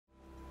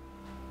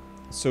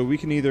So we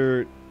can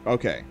either...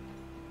 Okay.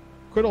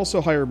 Could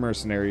also hire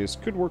mercenaries,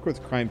 could work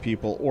with crime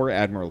people, or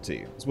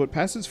admiralty. It's what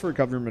passes for a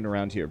government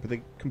around here, but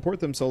they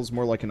comport themselves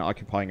more like an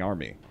occupying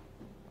army.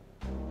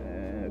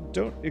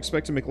 Don't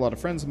expect to make a lot of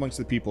friends amongst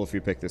the people if you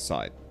pick this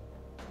side.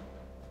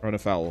 Run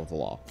afoul of the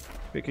law.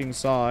 Picking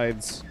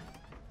sides.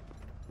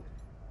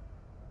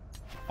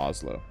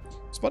 Oslo.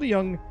 Spot a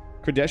young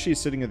Kodeshi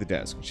sitting at the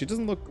desk. She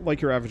doesn't look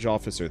like your average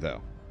officer,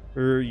 though.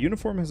 Her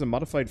uniform has a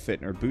modified fit,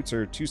 and her boots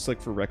are too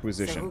slick for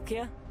requisition.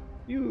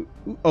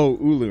 Oh,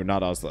 Ulu,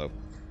 not Oslo.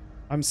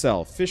 I'm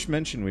Sal. Fish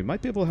mentioned we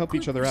might be able to help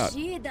each other out.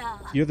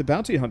 You're the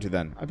bounty hunter,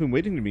 then. I've been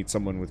waiting to meet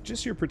someone with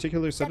just your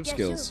particular set of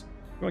skills.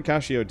 You want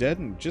Kashio dead,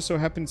 and just so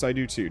happens I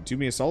do too. Do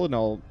me a solid and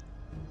I'll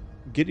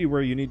get you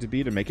where you need to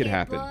be to make it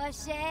happen.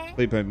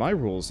 Play by my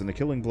rules, and the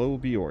killing blow will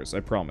be yours,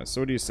 I promise.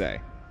 So what do you say?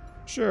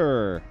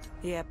 Sure.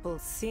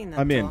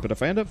 I'm in, but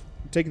if I end up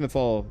taking the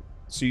fall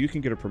so you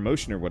can get a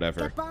promotion or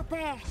whatever,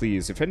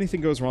 please, if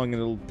anything goes wrong,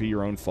 it'll be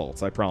your own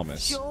fault, I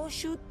promise.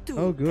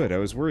 Oh, good. I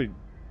was worried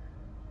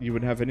you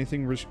would have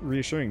anything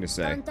reassuring to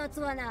say.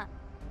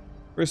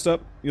 First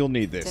up, you'll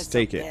need this.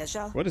 Take it.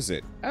 What is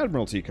it?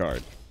 Admiralty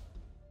card.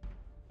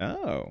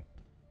 Oh.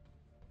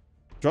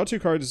 Draw 2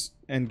 cards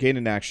and gain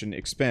an action,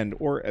 expend,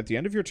 or at the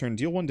end of your turn,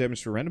 deal 1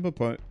 damage to a random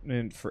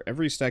opponent for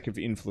every stack of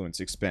influence,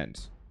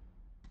 expend.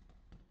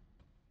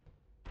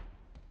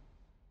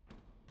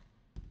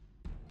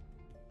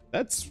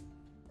 That's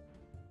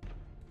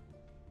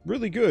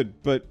really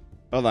good, but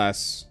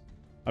alas,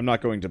 I'm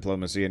not going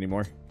diplomacy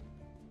anymore.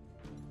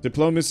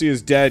 Diplomacy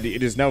is dead.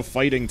 It is now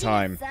fighting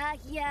time.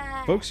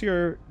 Folks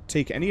here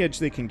take any edge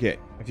they can get.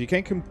 If you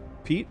can't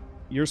compete,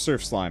 you're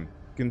Surf Slime.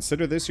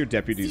 Consider this your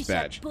deputy's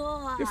badge.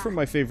 Gift from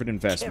my favorite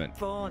investment.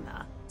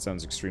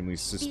 Sounds extremely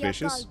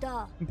suspicious.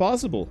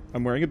 Impossible.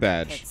 I'm wearing a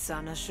badge.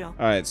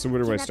 Alright, so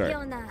where do I start?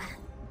 What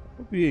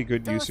would be a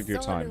good use of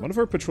your time? One of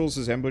our patrols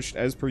is ambushed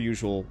as per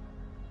usual.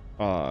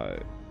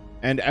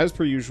 And as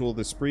per usual,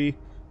 the spree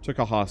took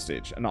a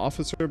hostage. An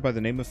officer by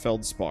the name of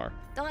Feldspar.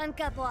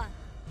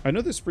 I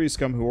know the spree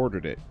scum who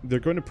ordered it. They're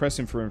going to press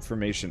him for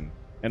information.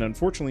 And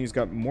unfortunately, he's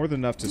got more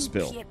than enough to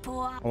spill.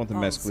 I want the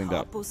mess cleaned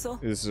up.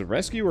 Is this a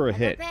rescue or a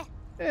hit?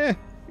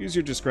 Use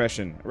your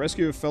discretion. A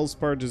rescue of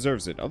Feldspar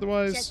deserves it.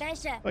 Otherwise,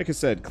 like I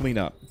said, clean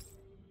up.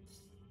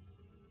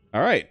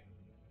 Alright.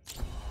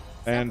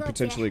 And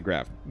potentially a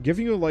graft.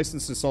 Giving you a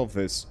license to solve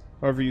this,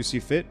 however you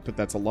see fit, but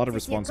that's a lot of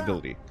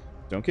responsibility.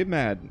 Don't get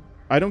mad.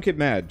 I don't get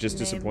mad, just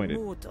disappointed.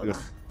 Ugh,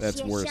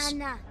 that's worse.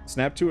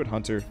 Snap to it,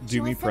 Hunter.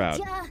 Do me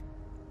proud.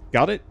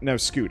 Got it? Now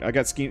scoot. I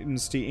got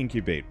schemes to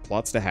incubate.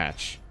 Plots to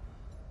hatch.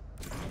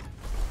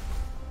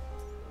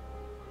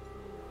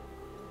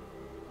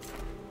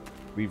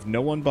 Leave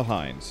no one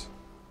behind.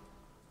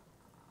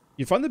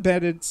 You find the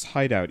bandits'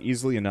 hideout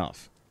easily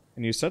enough,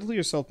 and you settle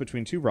yourself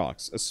between 2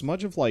 rocks, a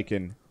smudge of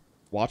lichen,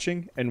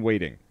 watching and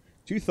waiting.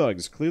 2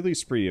 thugs, clearly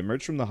spree,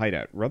 emerge from the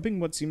hideout,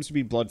 rubbing what seems to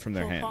be blood from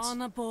their hands.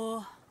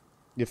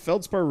 If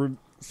Feldspar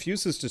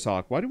refuses to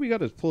talk, why do we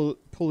gotta pull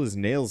his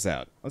nails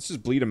out? Let's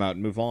just bleed him out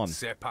and move on.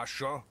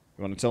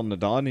 You want to tell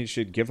Nadon he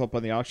should give up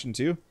on the auction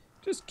too?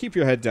 Just keep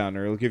your head down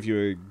or he'll give you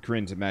a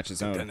grin to match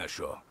his own.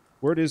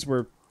 Word is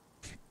we're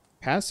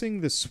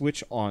passing the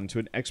switch on to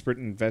an expert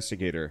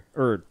investigator,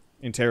 or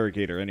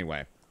interrogator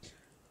anyway.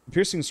 A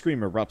piercing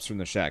scream erupts from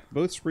the shack.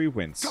 Both spree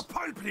wince.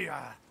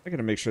 I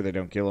gotta make sure they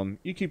don't kill him.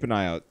 You keep an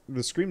eye out.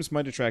 The screams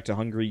might attract a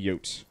hungry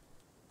yote.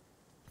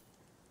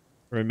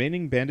 The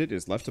remaining bandit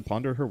is left to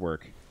ponder her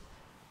work.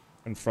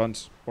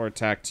 Confront or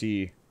attack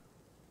T.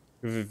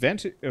 We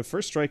have a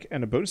first strike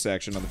and a bonus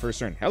action on the first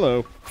turn.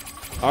 Hello.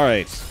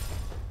 Alright.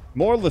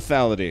 More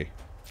lethality.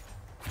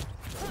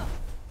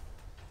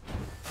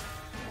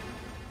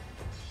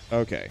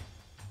 Okay.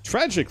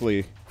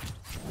 Tragically...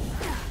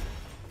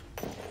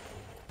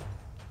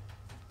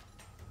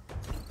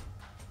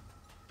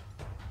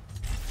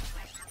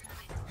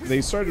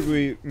 they started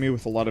me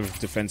with a lot of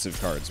defensive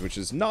cards, which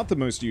is not the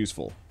most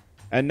useful.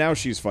 And now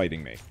she's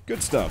fighting me.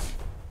 Good stuff.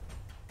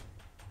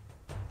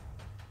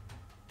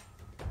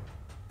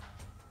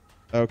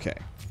 Okay.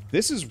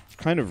 This is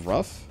kind of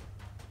rough.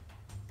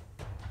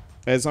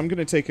 As I'm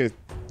going to take a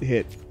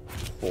hit.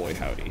 Boy,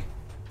 howdy.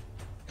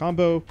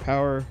 Combo,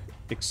 power,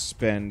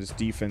 expend,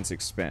 defense,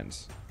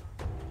 expend.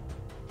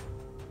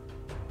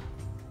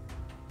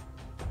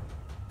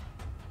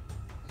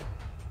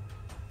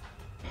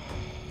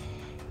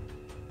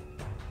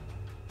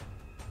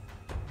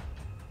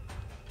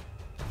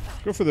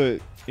 Go for the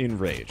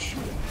enrage.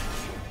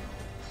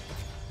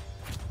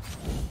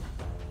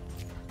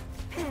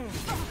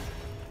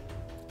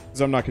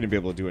 Because I'm not going to be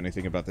able to do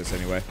anything about this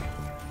anyway.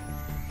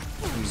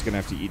 I'm just going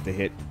to have to eat the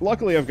hit.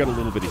 Luckily, I've got a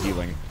little bit of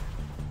healing.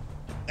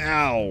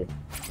 Ow!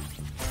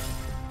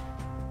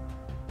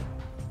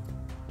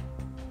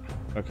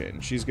 Okay,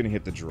 and she's going to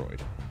hit the droid.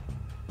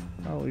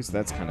 Well, at least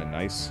that's kind of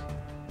nice.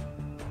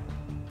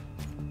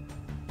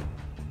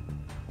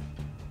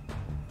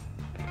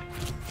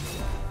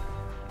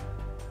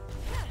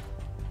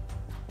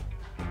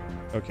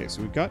 Okay,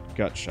 so we've got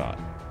Gut Shot.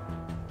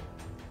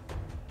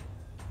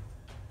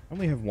 I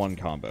only have one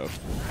combo.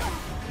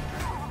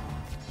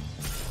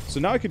 So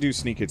now I could do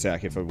sneak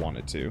attack if I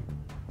wanted to.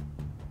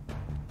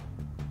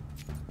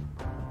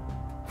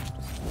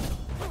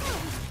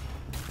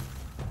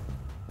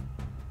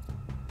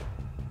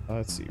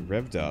 Let's see,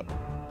 revved up.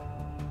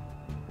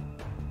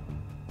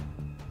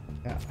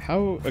 Yeah,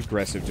 how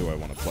aggressive do I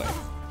want to play?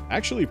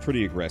 Actually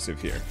pretty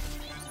aggressive here.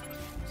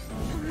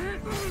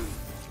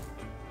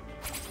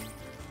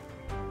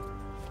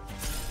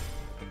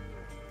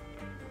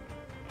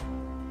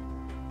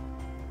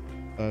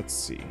 Let's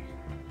see.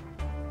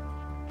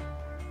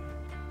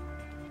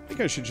 I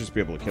think I should just be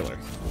able to kill her.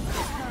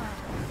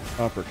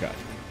 Uppercut.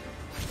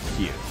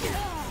 Here.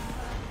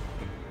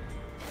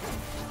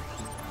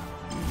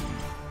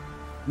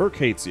 Merc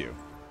hates you.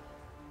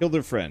 Kill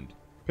their friend.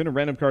 Pin a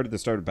random card at the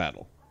start of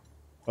battle.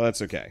 Well,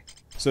 that's okay.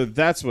 So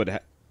that's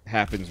what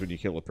happens when you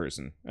kill a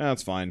person.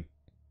 That's fine.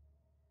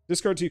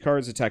 Discard 2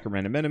 cards, attack a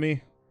random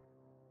enemy.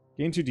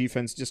 Gain 2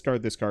 defense,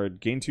 discard this card,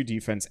 gain 2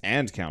 defense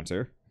and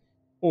counter.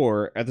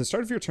 Or, at the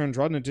start of your turn,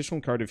 draw an additional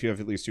card if you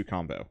have at least 2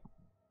 combo.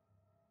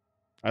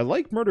 I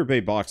like Murder Bay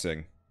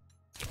Boxing.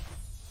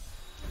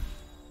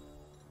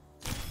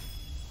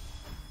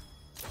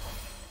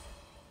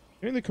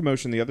 Hearing the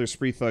commotion, the other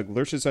spree thug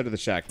lurches out of the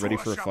shack, ready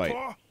for a fight.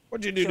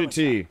 What'd you do to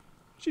T?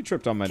 She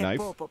tripped on my knife.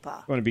 You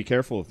want to be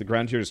careful, the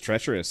ground here is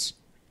treacherous.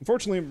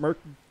 Unfortunately, Merc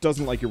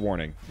doesn't like your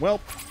warning. Well...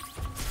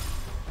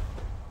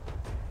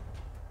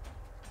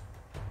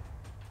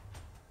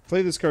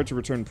 Play this card to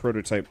return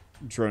prototype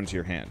drone to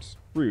your hand.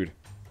 Rude.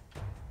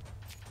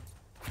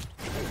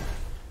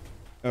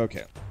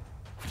 Okay.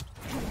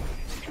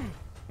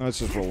 Let's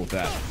just roll with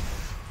that.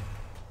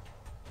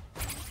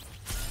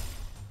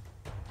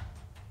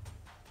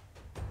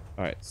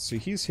 Alright, so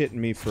he's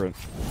hitting me for an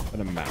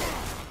amount.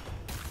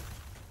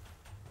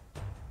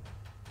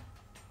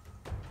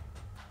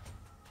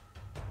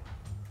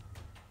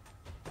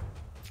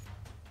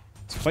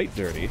 Let's fight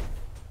dirty.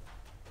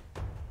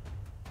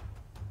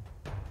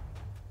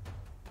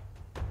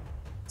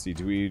 Let's see,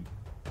 do we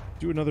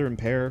do another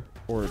impair?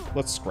 Or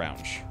let's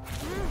scrounge.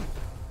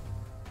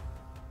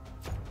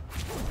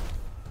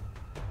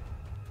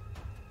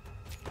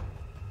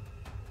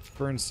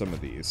 Burn some of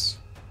these.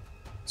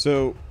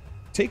 So,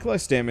 take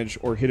less damage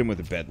or hit him with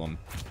a bedlam.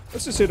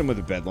 Let's just hit him with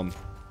a bedlam.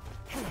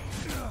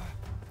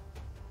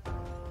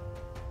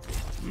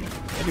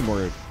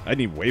 I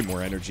need way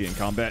more energy in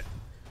combat.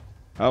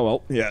 Oh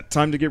well, yeah,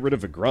 time to get rid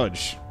of a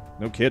grudge.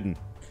 No kidding.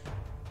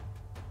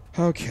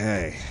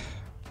 Okay.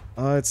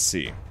 Let's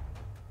see.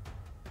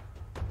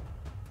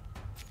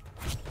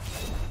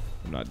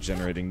 I'm not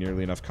generating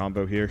nearly enough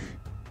combo here.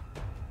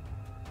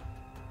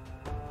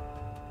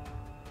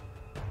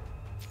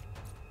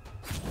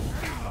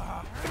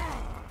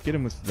 Get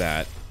him with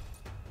that.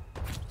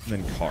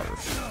 And then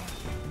carve.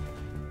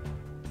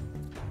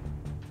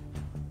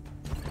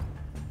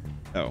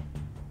 Oh.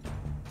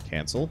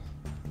 Cancel.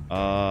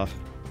 I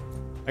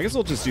guess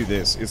I'll just do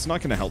this. It's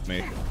not gonna help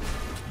me.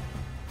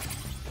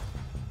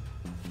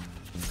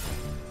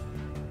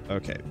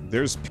 Okay,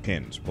 there's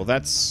pinned. Well,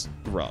 that's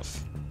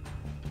rough.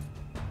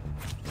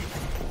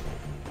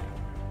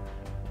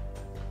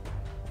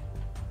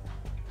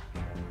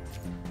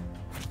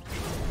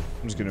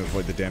 I'm just gonna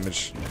avoid the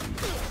damage.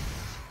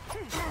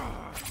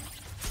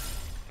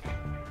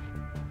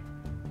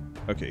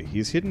 Okay,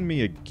 he's hitting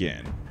me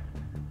again.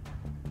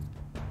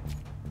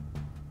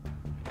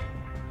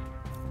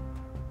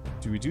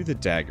 Do we do the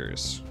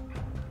daggers?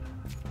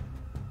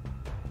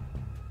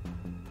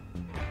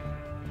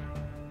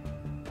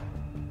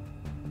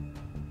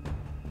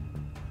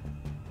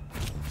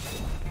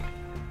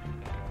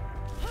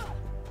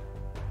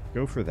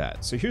 Go for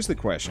that. So here's the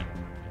question.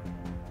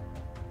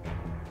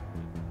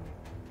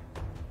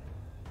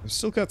 I've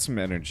still got some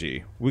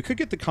energy. We could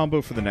get the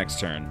combo for the next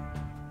turn.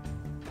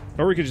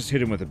 Or we could just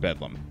hit him with a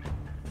bedlam.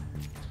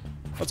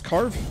 Let's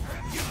carve.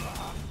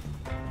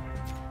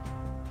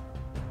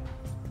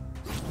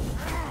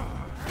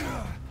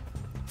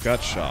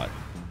 Gut shot.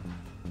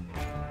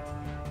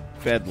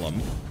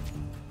 Bedlam.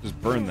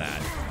 Just burn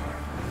that.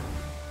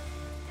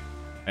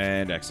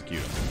 And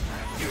execute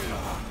him.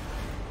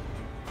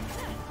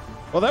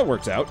 Well, that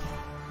worked out.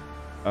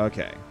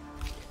 Okay.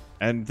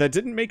 And that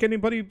didn't make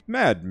anybody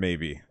mad,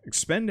 maybe.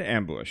 Expend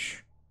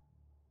ambush.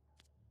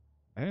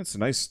 And it's a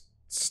nice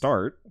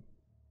start.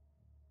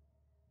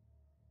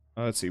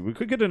 Let's see. We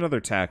could get another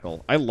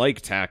tackle. I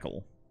like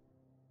tackle.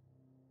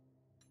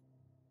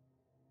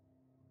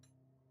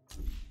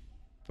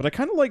 But I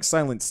kind of like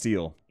Silent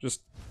Steel.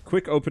 Just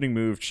quick opening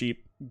move,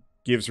 cheap,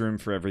 gives room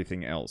for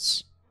everything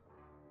else.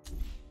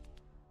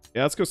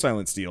 Yeah, let's go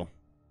Silent Steel.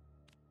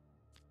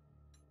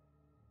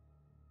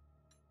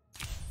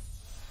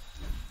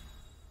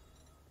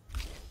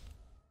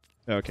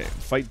 Okay,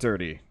 fight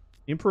dirty.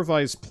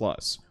 Improvise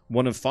plus.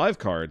 1 of 5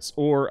 cards,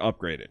 or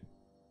upgraded.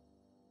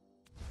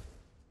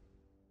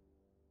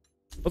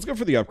 Let's go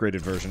for the upgraded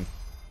version.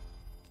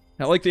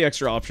 I like the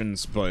extra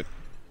options, but...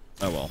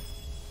 oh well.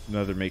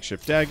 Another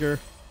makeshift dagger.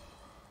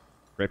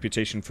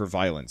 Reputation for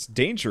violence.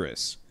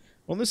 Dangerous.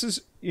 Well, this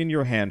is in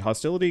your hand.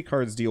 Hostility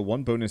cards deal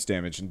 1 bonus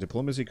damage, and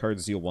diplomacy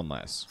cards deal 1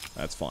 less.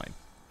 That's fine.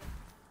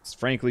 It's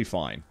frankly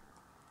fine.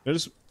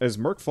 Notice as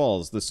murk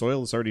falls, the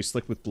soil is already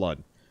slick with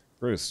blood.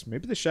 Gross.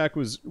 Maybe the shack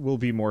will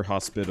be more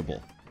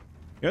hospitable.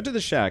 You enter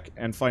the shack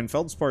and find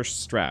Feldspar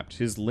strapped,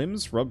 his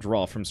limbs rubbed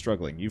raw from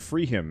struggling. You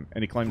free him,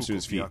 and he climbs to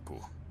his feet.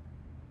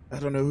 I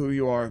don't know who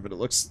you are, but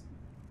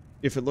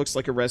if it looks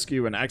like a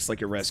rescue and acts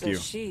like a rescue,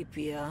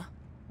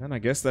 then I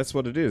guess that's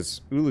what it is.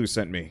 Ulu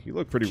sent me. You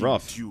look pretty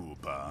rough.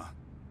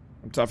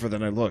 I'm tougher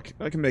than I look.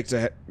 I can make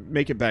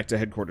it back to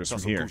headquarters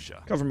from here.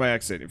 Cover my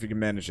exit if you can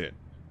manage it.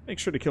 Make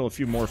sure to kill a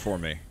few more for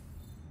me.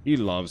 He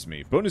loves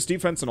me. Bonus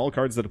defense on all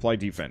cards that apply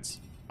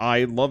defense.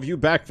 I love you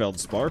back,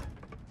 Feldspar.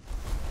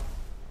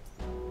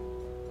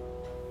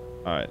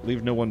 Alright,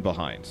 leave no one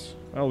behind.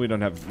 Well, we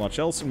don't have much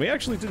else, and we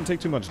actually didn't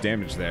take too much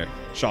damage there,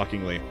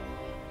 shockingly.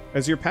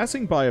 As you're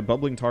passing by a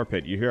bubbling tar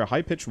pit, you hear a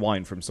high-pitched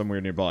whine from somewhere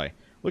nearby.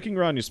 Looking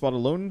around, you spot a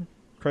lone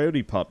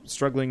coyote pup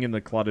struggling in the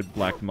clotted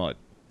black mud.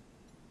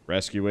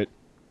 Rescue it.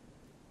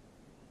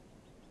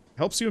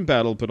 Helps you in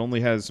battle, but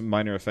only has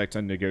minor effect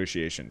on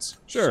negotiations.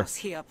 Sure.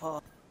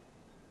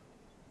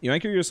 You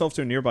anchor yourself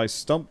to a nearby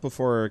stump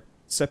before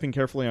stepping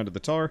carefully onto the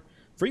tar.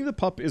 Freeing the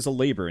pup is a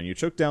labor, and you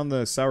choke down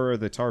the sour of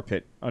the tar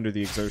pit under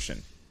the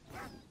exertion.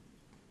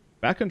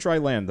 Back on dry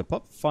land, the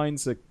pup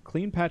finds a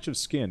clean patch of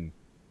skin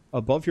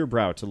above your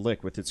brow to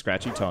lick with its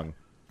scratchy tongue.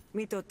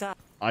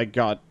 I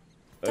got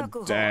a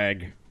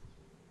dag.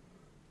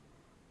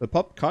 The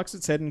pup cocks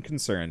its head in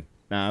concern.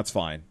 Nah, it's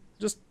fine.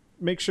 Just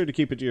make sure to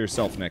keep it to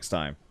yourself next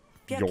time.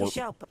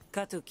 Yorp.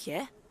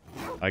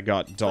 I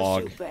got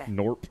dog.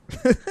 Norp.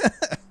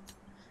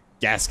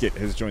 Gasket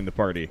has joined the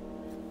party.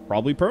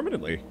 Probably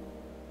permanently.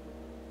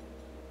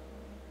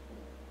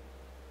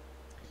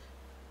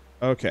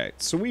 Okay,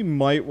 so we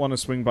might want to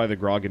swing by the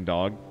Grog and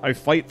Dog. I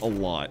fight a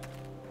lot.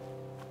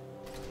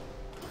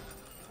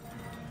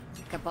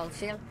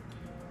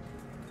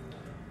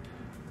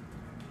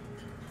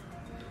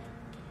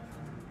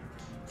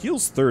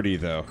 Heals 30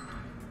 though.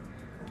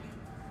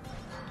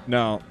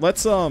 No,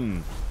 let's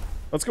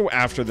go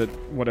after the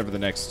whatever the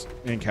next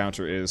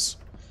encounter is.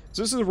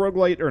 So this is a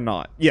roguelite or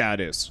not? Yeah, it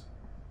is.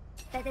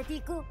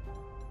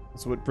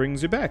 That's what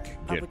brings you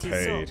back. Get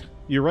paid.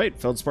 You're right,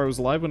 Feldspar was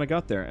alive when I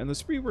got there, and the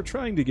spree were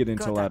trying to get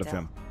intel out of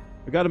him.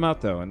 We got him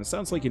out, though, and it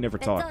sounds like he never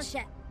talks.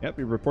 Yep,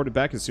 he reported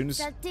back as soon as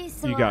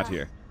you got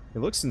here. He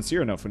looks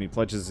sincere enough when he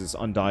pledges his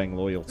undying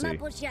loyalty.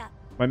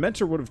 My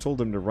mentor would have told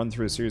him to run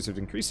through a series of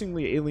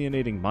increasingly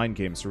alienating mind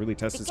games to really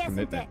test his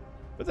commitment.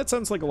 But that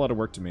sounds like a lot of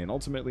work to me, and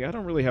ultimately I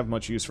don't really have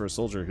much use for a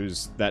soldier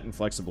who's that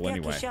inflexible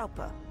anyway. You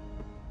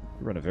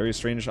run a very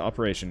strange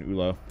operation,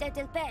 Ulo.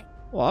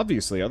 Well,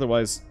 obviously,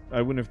 otherwise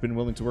I wouldn't have been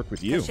willing to work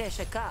with you.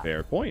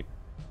 Fair point.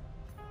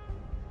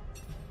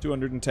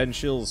 210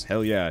 shills,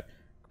 hell yeah.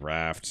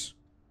 Graft.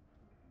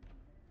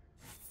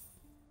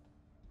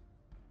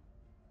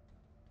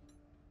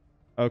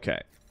 Okay.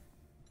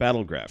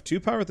 Battle Graft. 2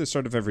 power at the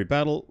start of every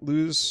battle.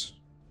 Lose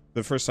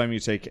the first time you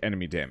take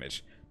enemy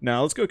damage.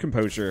 Now, let's go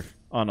Composure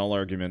on all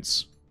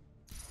arguments.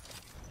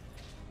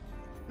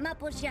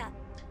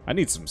 I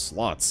need some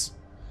slots.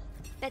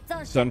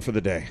 Done for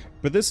the day.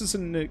 But this is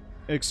an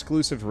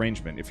exclusive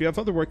arrangement. If you have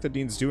other work that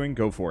needs doing,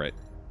 go for it.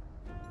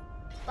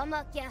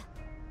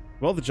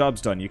 Well, the job's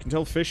done. You can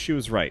tell Fish she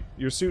was right.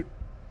 You'll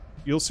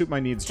suit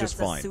my needs just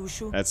fine.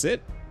 That's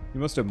it? You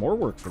must have more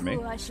work for me.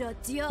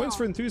 Points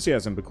for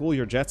enthusiasm, but cool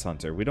your jets,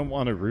 Hunter. We don't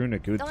want to ruin a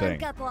good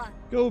thing.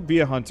 Go be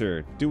a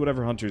hunter. Do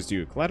whatever hunters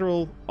do.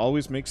 Collateral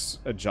always makes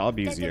a job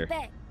easier.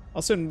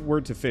 I'll send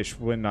word to Fish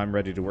when I'm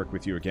ready to work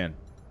with you again.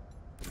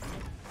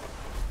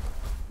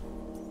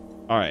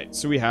 Alright,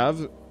 so we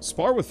have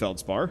Spar with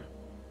Feldspar,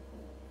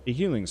 a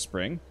Healing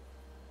Spring,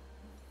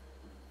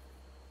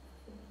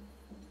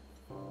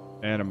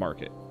 and a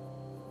Market.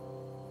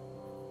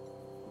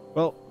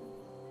 Well,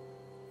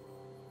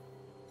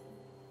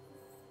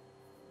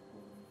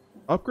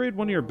 upgrade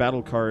one of your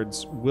battle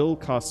cards will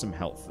cost some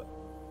health.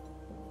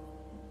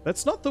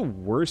 That's not the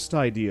worst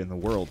idea in the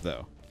world,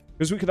 though.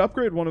 Because we could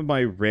upgrade one of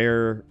my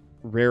rarer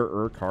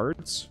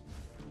cards.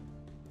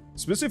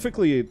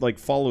 Specifically, like,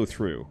 Follow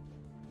Through.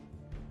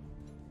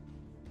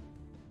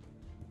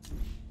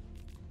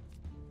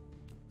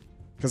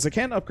 Because I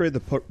can't upgrade the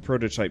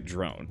prototype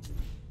drone.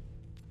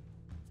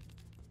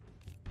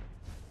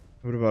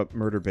 What about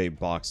Murder Bay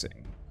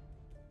Boxing?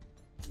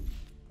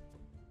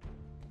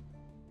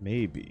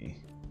 Maybe.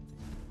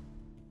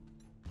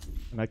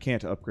 And I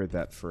can't upgrade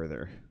that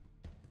further.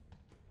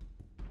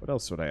 What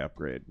else would I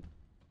upgrade?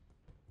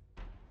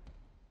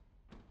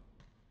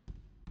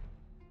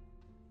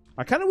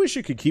 I kind of wish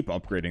you could keep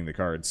upgrading the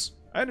cards.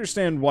 I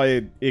understand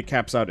why it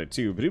caps out at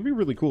 2, but it'd be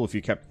really cool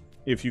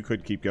if you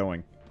could keep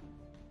going.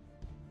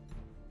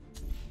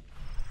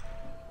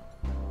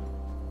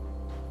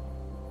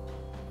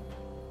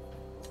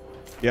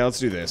 Yeah, let's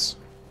do this.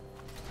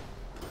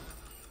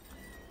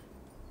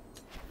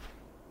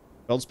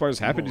 Feldspar's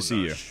happy to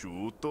see you.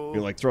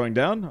 You like throwing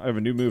down? I have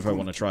a new move I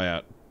want to try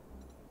out.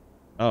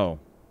 Oh.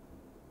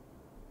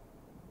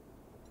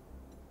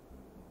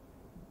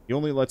 He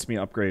only lets me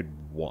upgrade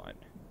 1.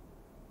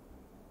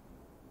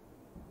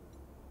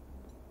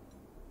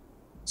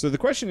 So the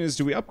question is,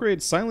 do we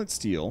upgrade Silent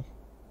Steel?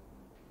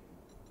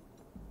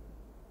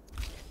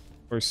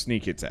 or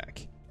sneak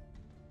attack?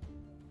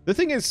 The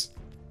thing is,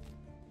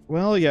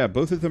 well, yeah,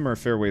 both of them are a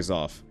fair ways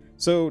off.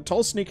 So,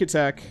 tall sneak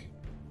attack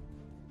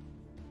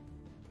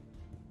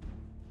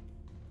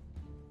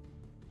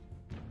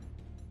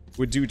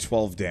would do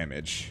 12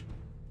 damage.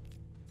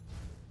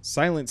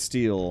 Silent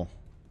Steel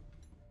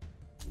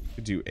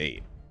would do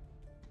 8.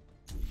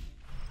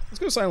 Let's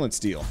go Silent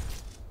Steel.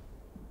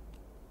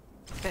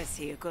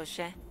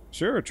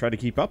 Sure, try to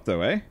keep up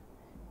though, eh?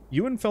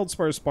 You and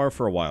Feldspar spar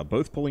for a while,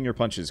 both pulling your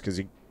punches because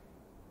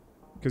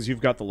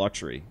you've got the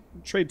luxury.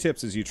 Trade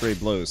tips as you trade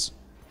blows.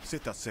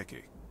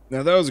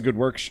 Now that was a good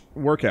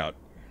workout.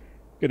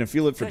 Gonna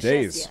feel it for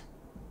days.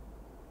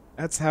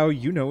 That's how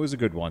you know is a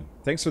good one.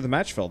 Thanks for the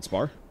match,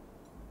 Feldspar.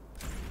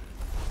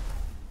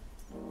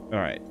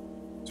 Alright.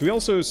 So we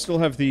also still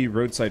have the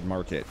roadside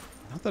market.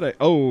 Not that I...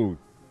 Oh,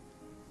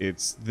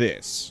 it's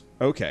this.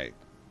 Okay.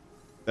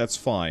 That's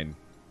fine.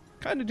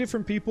 Kind of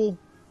different people.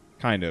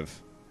 Kind of.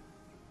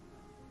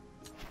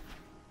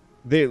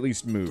 They at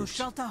least moved.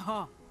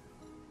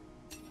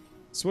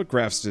 So what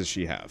graphs does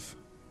she have?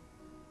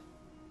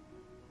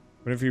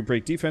 Whenever you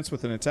break defense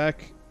with an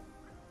attack,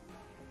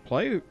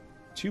 apply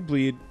 2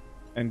 bleed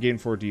and gain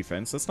 4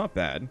 defense. That's not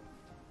bad.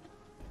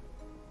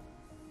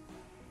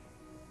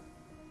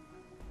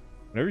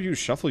 Whenever you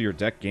shuffle your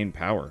deck, gain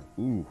power.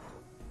 Ooh.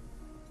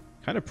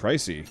 Kind of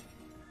pricey.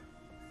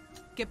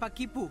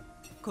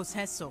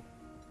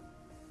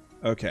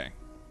 Okay.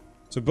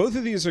 So both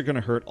of these are going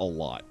to hurt a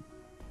lot.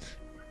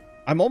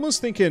 I'm almost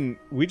thinking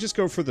we just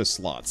go for the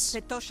slots.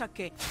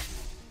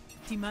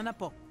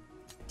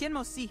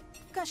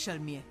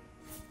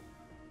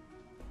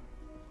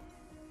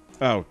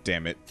 Oh,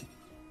 damn it.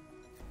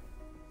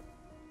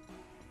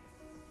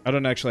 I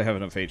don't actually have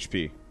enough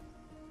HP.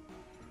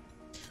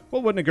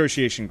 Well, what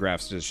negotiation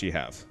graphs does she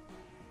have?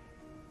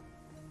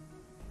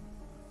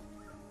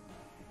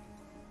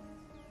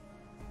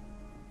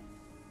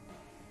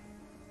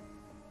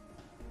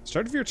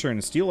 Start of your turn,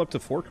 steal up to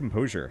 4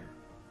 composure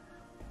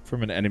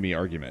from an enemy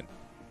argument.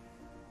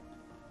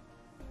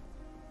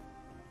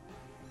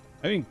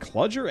 I mean,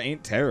 Kludger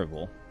ain't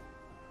terrible.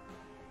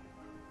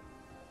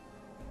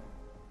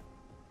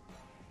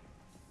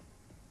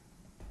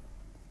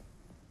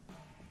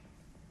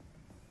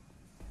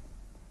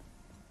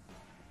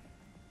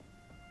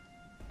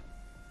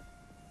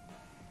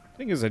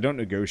 Thing is, I don't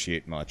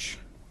negotiate much.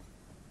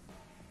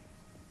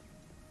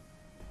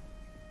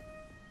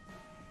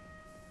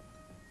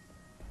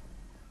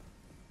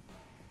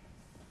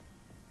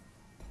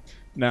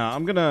 Nah,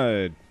 I'm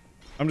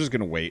just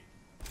gonna wait.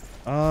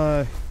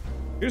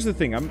 Here's the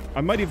thing,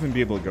 I might even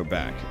be able to go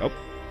back. Oh.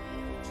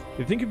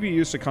 You'd think it'd be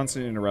used to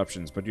constant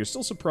interruptions, but you're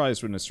still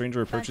surprised when a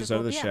stranger approaches out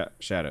of the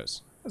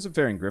shadows. As a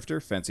faring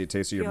grifter, fancy a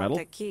taste of your metal?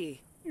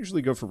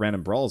 Usually go for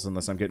random brawls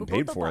unless I'm getting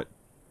paid for it.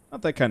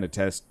 Not that kind of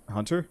test,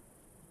 Hunter.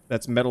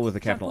 That's metal with a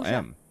capital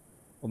M.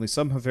 Only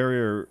some Haveri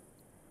are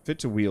fit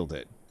to wield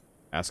it.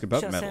 Ask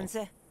about metal.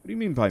 What do you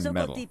mean by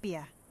metal?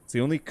 It's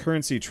the only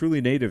currency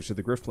truly native to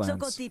the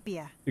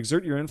Griftlands.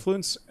 Exert your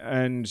influence,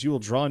 and you will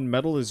draw in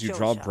metal as you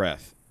draw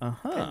breath.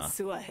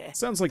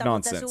 Sounds like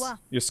nonsense.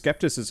 Your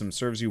skepticism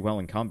serves you well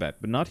in combat,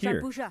 but not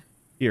here.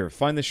 Here,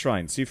 find this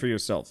shrine, see for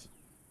yourself.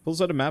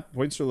 Pulls out a map,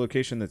 points to a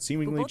location that's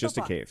seemingly just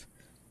a cave.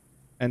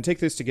 And take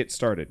this to get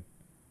started.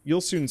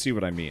 You'll soon see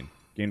what I mean.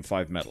 Gain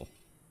 5 metal.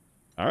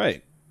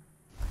 Alright.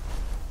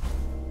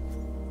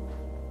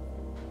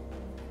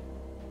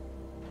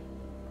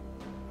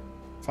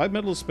 $5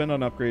 metal to spend on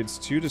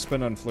upgrades, 2 to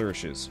spend on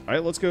flourishes.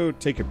 Alright, let's go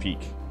take a peek.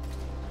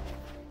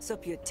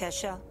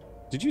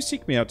 Did you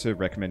seek me out to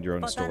recommend your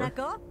own store?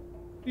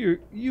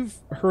 You've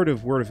heard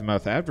of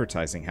word-of-mouth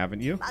advertising,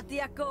 haven't you?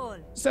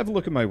 Just have a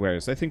look at my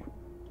wares. I think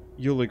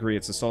you'll agree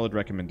it's a solid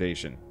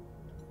recommendation.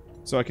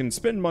 So I can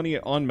spend money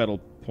on metal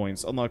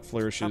points, unlock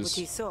flourishes.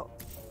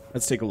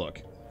 Let's take a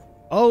look.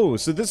 Oh,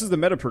 so this is the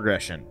meta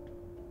progression.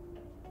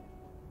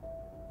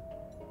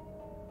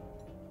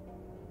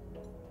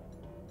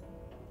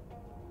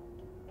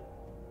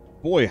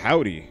 Boy,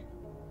 howdy.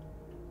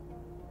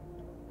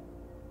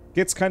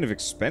 Gets kind of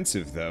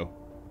expensive, though.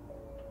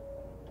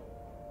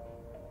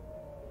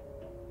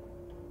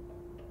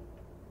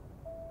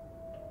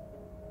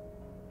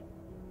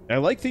 I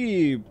like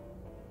the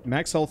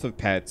max health of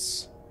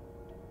pets.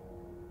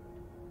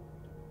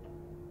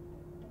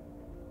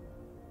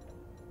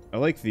 I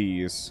like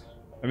these.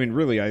 I mean,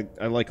 really, I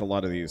like a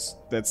lot of these.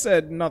 That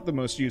said, not the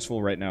most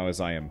useful right now as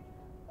I am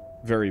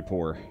very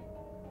poor.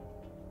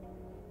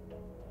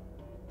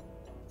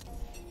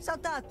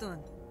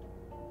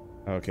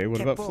 Okay, what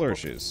about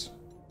flourishes?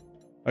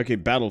 Okay,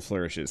 battle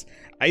flourishes.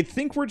 I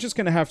think we're just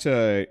gonna have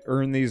to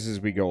earn these as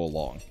we go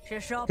along.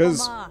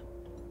 Because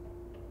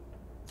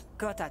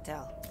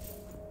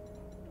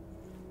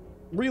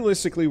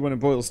realistically, when it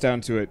boils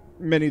down to it,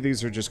 many of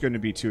these are just going to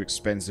be too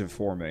expensive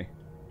for me.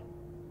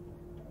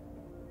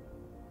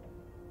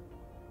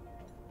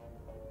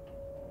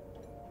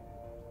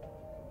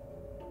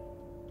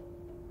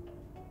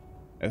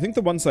 I think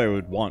the ones I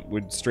would want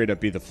would straight up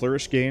be the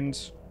flourish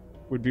gains.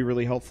 Would be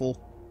really helpful.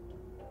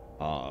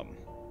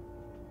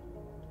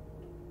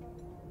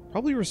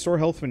 Probably restore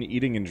health when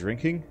eating and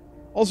drinking.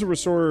 Also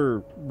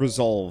restore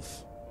resolve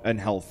and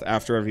health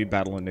after every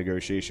battle and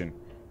negotiation.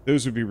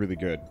 Those would be really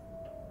good.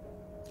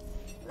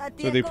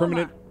 So are they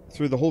permanent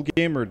through the whole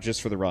game or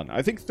just for the run?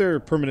 I think they're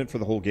permanent for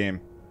the whole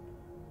game.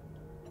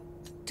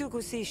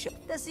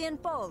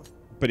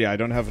 But yeah, I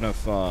don't have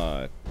enough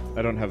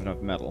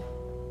metal.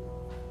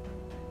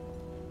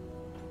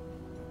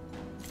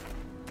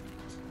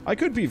 I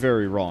could be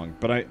very wrong,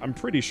 but I'm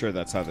pretty sure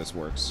that's how this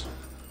works.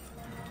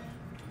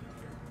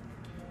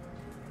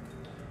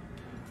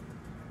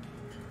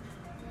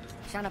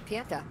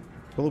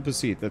 Pull up a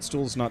seat. That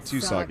stool's not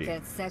too soggy.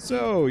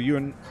 So, are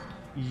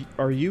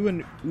you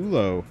and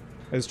Ulo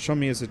as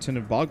chummy as a tin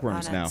of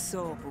bogworms now?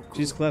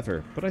 She's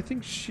clever, but I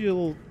think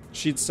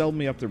she'd sell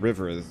me up the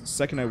river the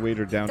second I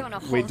weighed down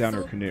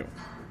her canoe.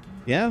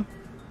 Yeah?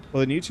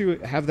 Well, then you two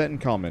have that in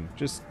common.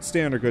 Just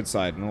stay on her good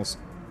side, and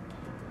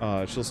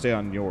she'll stay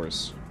on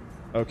yours.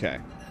 Okay.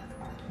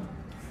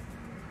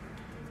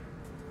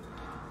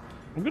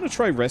 I'm gonna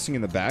try resting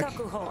in the back.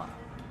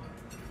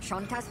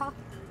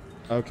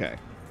 Okay.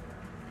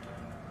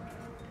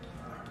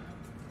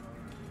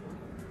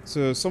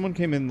 So, someone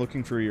came in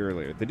looking for you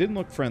earlier. They didn't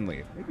look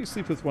friendly. Maybe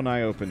sleep with one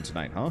eye open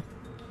tonight, huh?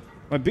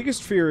 My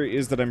biggest fear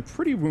is that I'm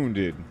pretty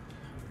wounded.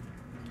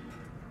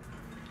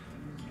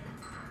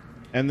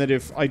 And that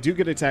if I do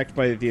get attacked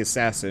by the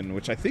assassin,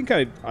 which I think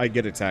I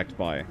get attacked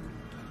by,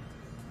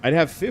 I'd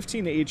have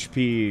 15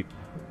 HP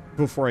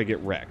before I get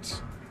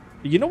wrecked.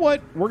 You know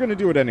what? We're gonna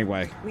do it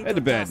anyway. Head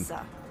to bed.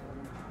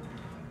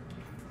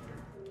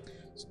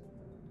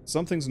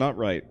 Something's not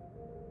right.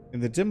 In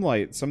the dim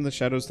light, some of the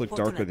shadows look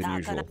darker than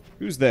usual.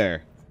 Who's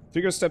there?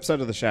 Figure steps out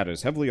of the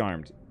shadows, heavily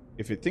armed.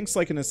 If it thinks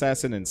like an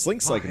assassin and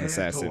slinks like an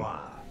assassin,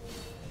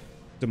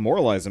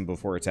 demoralize him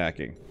before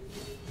attacking.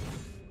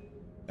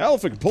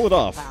 Alpha, pull it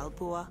off.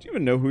 Do you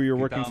even know who you're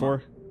working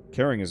for?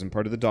 Carrying isn't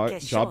part of the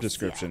job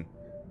description.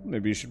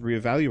 Maybe you should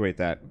reevaluate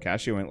that.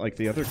 Casio ain't like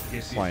the other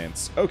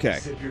clients. Okay.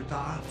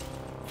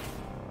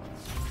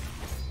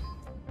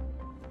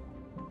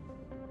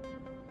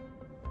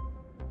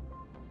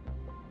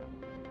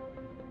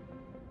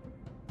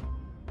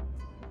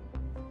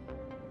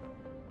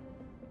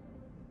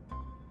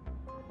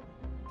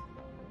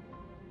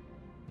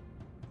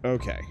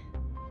 Okay.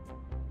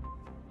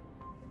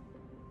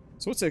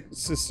 So what's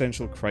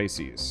existential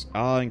crises?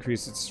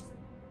 Increase its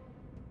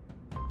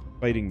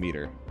fighting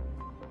meter.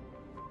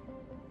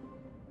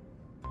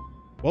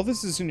 While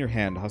this is in your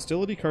hand,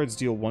 hostility cards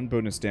deal 1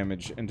 bonus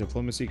damage and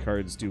diplomacy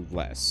cards do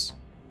less.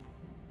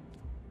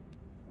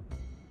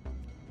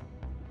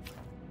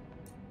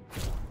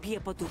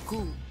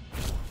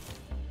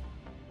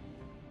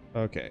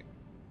 Okay.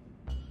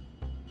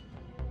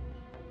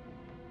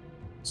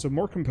 So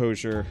more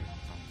composure.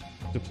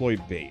 Deploy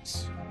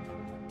bait.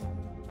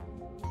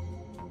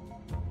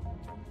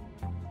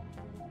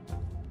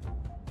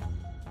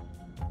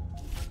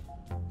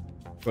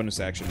 Bonus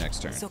action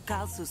next turn.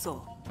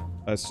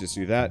 Let's just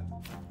do that.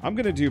 I'm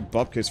gonna do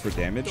Bupkis for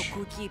damage.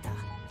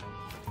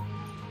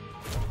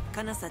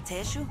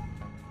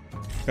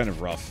 Kind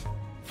of rough.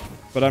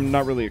 But I'm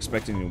not really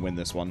expecting to win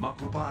this one.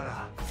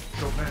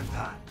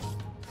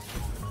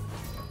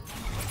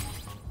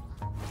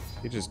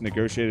 He just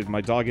negotiated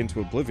my dog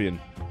into oblivion.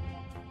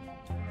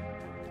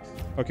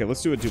 Okay,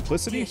 let's do a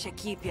duplicity.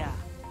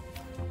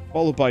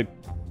 Followed by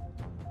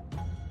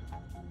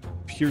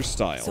pure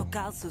style.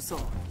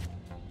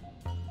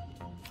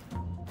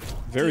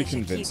 Very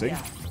convincing.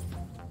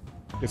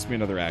 Gets me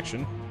another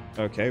action.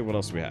 Okay, what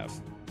else do we have?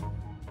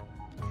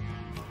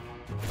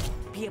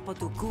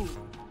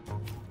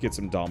 Get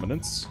some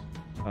dominance.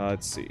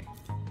 Let's see.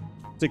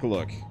 Take a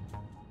look.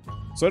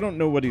 So I don't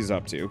know what he's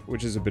up to,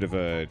 which is a bit of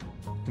a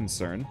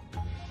concern.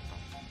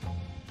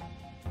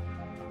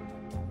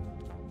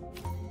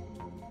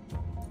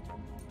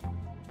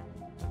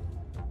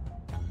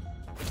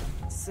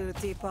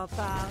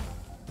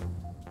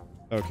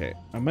 Okay,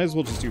 I might as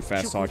well just do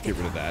fast talk, get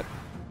rid of that.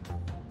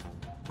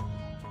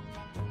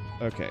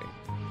 Okay.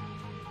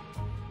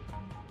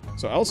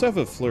 So I also have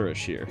a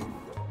flourish here.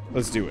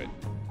 Let's do it.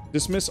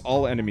 Dismiss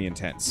all enemy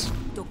intents.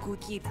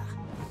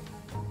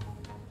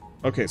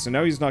 Okay, so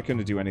now he's not going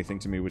to do anything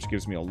to me, which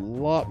gives me a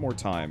lot more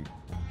time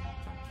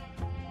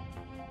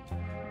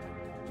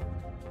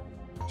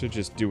to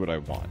just do what I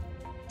want.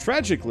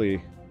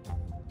 Tragically,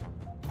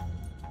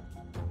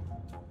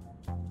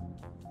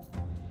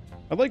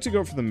 I'd like to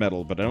go for the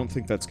metal, but I don't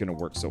think that's going to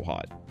work so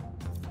hot.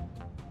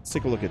 Let's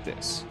take a look at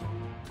this.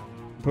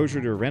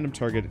 Composure to a random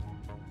target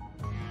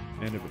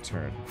and a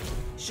return.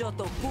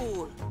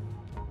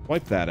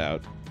 Wipe that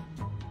out.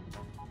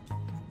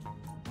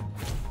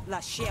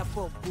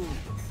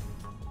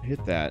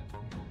 Hit that.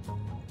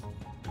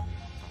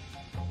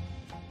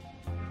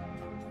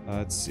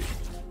 Let's see.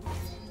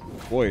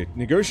 Boy,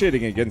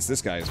 negotiating against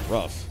this guy is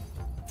rough.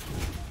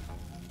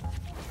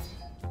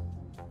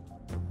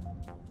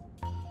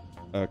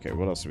 Okay,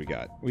 what else do we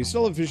got? We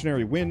still have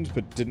Visionary Wind,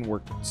 but didn't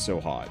work so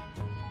hot.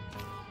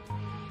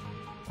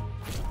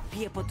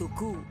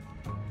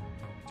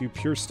 Do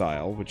Pure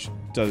Style, which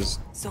does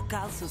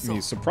me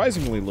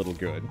surprisingly little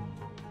good.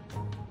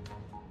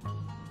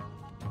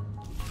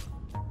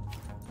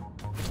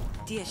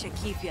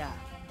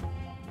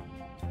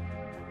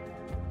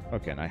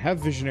 Okay, and I have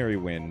Visionary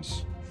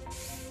Wind.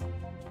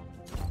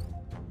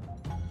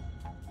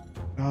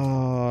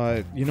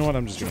 You know what?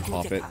 I'm just gonna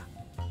pop it.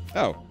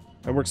 Oh,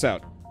 that works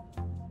out.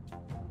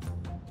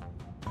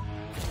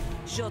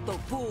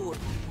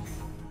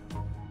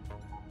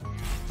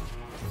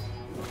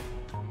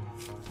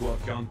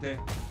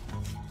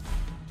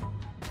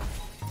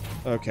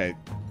 Okay,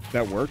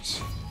 that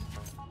worked.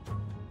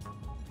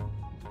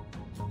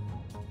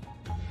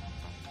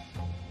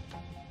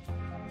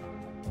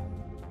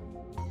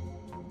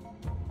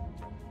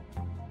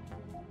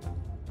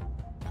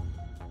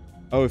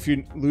 Oh, if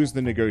you lose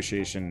the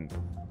negotiation,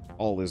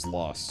 all is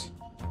lost.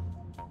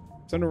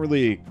 So I don't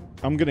really...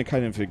 I'm gonna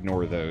kind of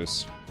ignore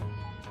those.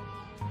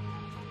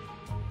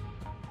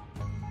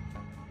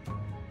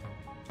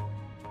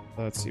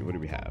 Let's see, what do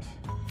we have?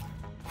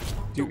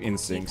 Do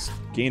instincts,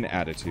 gain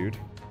attitude.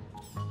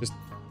 Just...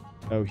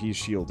 Oh, he's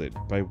shielded.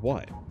 By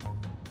what?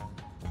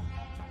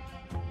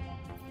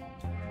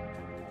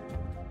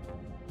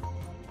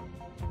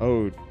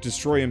 Oh,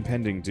 destroy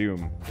impending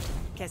doom.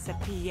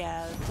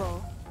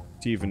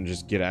 To even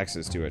just get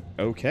access to it.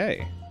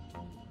 Okay.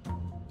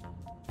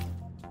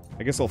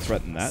 I guess I'll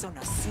threaten that.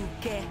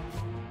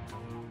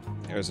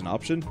 There's an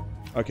option.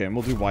 Okay, and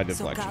we'll do wide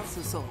deflection.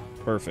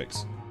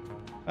 Perfect.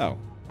 Oh.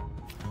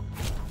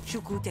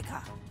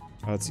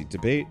 Let's see.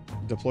 Debate,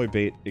 deploy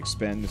bait,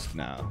 expend.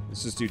 Nah,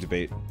 let's just do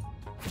debate.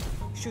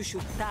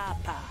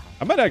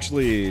 I might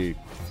actually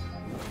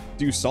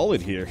do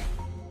solid here.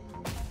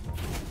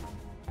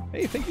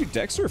 Hey, thank you,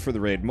 Dexter, for the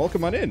raid.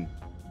 Welcome on in.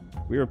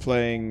 We were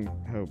playing...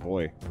 Oh,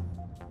 boy.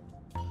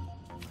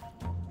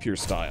 Pure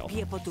style.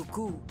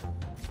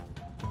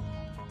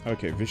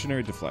 Okay,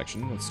 visionary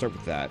deflection. Let's start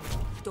with that.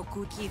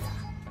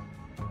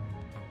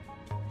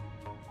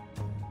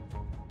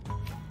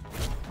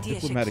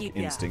 Diplomatic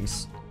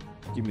instincts.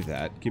 Give me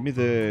that. Give me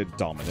the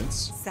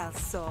dominance.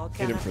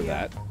 Hit him for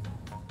that.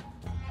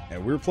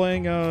 And we're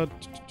playing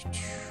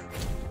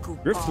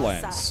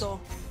Griftlands.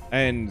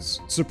 And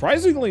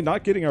surprisingly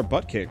not getting our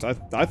butt kicked. I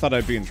thought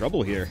I'd be in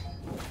trouble here.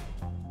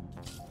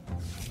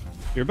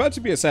 You're about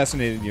to be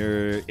assassinated and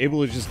you're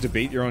able to just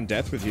debate your own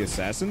death with the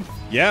assassin?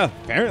 Yeah,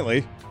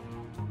 apparently.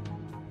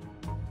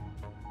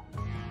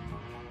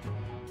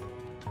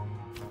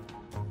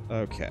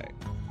 Okay.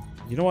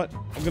 You know what?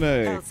 I'm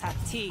gonna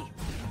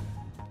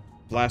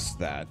blast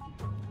that.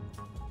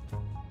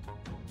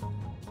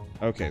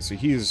 Okay, so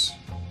he's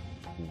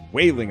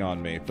wailing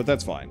on me, but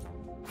that's fine.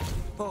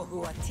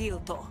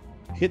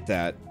 Hit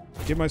that.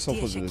 Give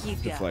myself a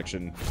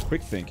deflection.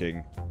 Quick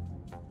thinking.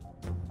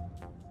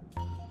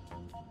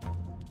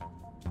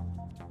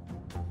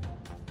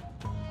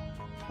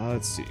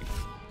 Let's see.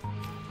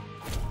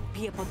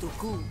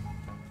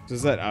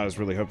 Does that? I was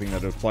really hoping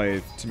that it would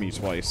apply to me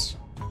twice.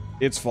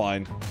 It's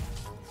fine.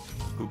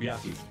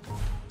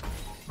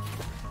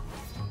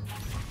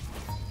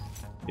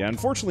 Yeah,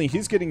 unfortunately,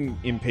 he's getting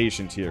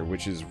impatient here,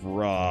 which is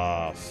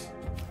rough.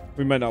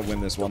 We might not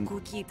win this one.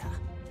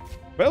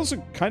 But I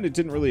also kind of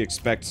didn't really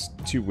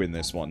expect to win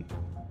this one.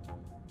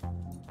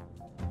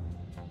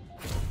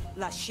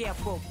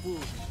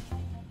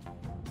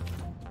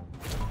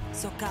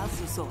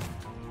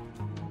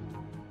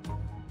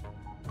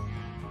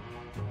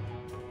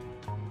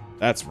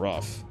 That's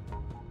rough.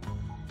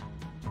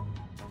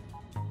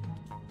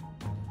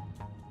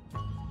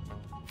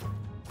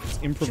 It's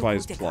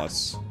improvised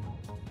plus.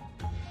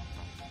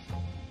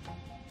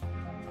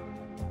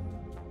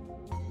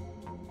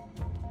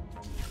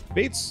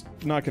 Bait's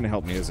not gonna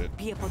help me, is it?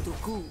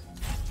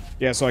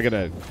 Yeah, so I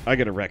gotta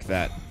wreck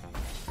that.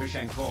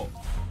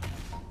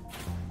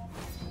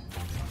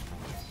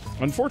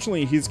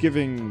 Unfortunately, he's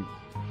giving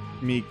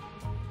me...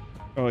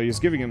 Oh, he's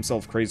giving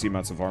himself crazy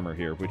amounts of armor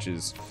here, which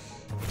is...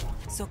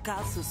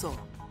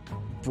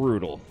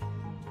 brutal.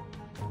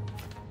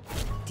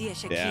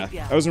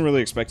 Yeah, I wasn't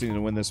really expecting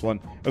to win this one.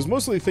 I was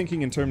mostly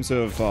thinking in terms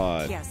of,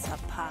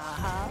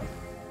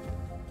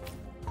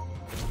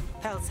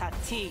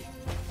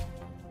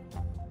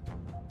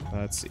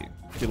 let's see.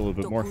 Get a little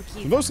bit more.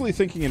 I'm mostly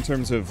thinking in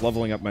terms of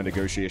leveling up my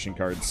negotiation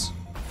cards.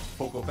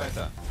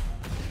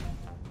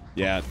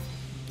 Yeah.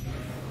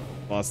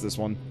 Lost this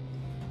one.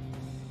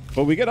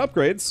 But we get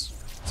upgrades,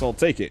 so I'll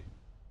take it.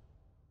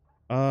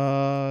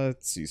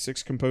 Let's see.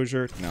 6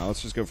 composure. No,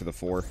 let's just go for the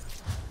 4.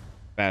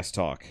 Fast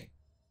talk.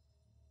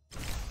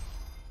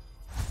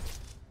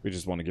 We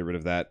just want to get rid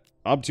of that.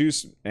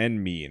 Obtuse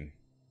and mean.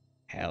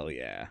 Hell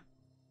yeah.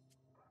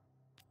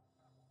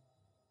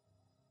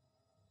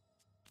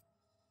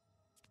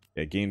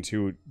 Yeah, gain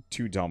 2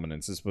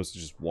 dominance as opposed to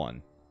just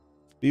 1.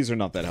 These are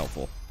not that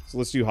helpful. So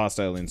let's do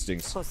hostile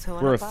instincts.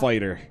 We're a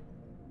fighter.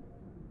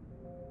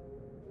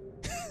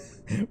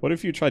 What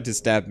if you tried to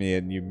stab me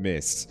and you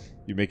missed?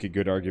 You make a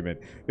good argument.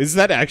 Is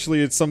that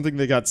actually something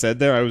that got said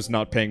there? I was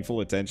not paying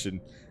full attention.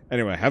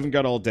 Anyway, haven't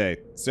got all day.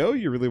 So,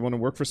 you really want to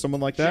work for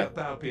someone like that?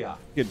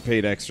 Get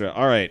paid extra.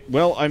 Alright,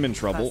 well, I'm in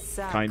trouble.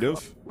 Kind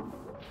of.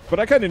 But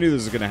I kind of knew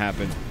this was going to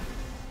happen.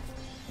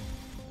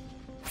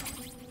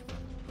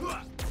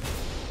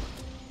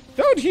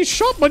 Dude, he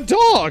shot my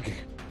dog!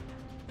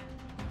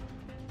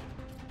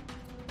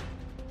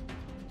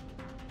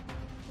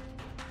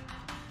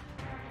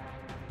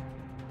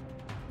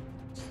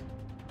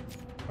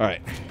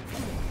 Alright.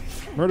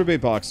 Murder Bay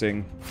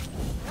boxing.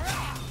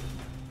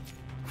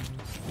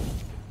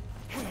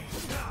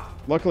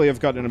 Luckily, I've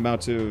got an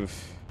amount of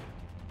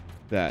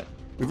that.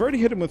 We've already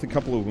hit him with a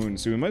couple of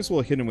wounds, so we might as well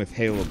hit him with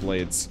Hail of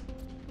Blades.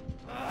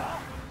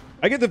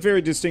 I get the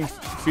very distinct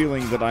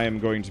feeling that I am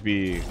going to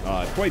be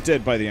quite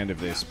dead by the end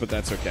of this, but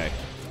that's okay.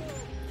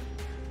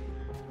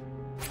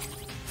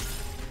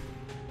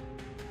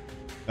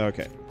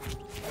 Okay.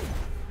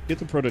 Get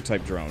the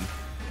prototype drone.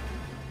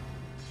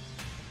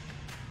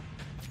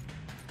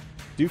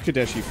 Do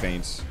Kadeshi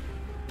feint.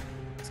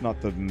 It's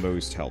not the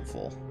most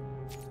helpful.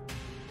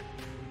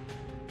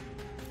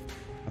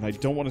 And I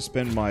don't want to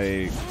spend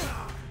my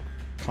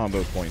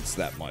combo points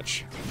that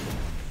much.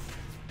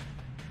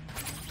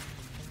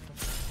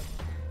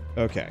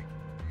 Okay.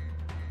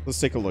 Let's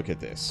take a look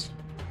at this.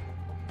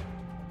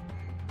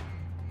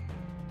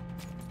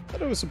 I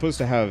thought I was supposed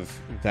to have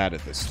that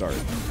at the start.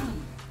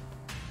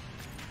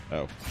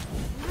 Oh.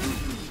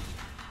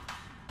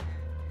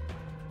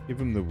 Give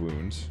him the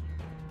wound.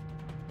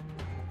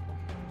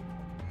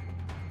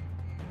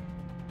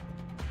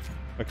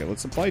 Okay,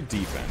 let's apply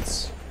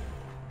defense.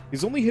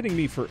 He's only hitting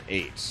me for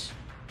 8.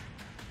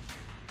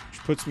 Which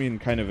puts me in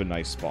kind of a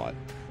nice spot.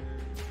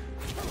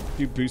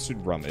 Do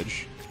boosted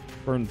rummage.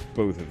 Burn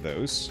both of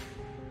those.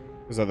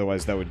 Because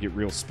otherwise that would get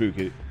real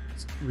spooky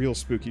real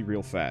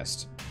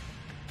fast.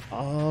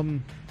 Go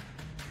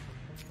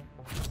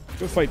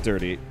fight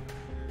dirty.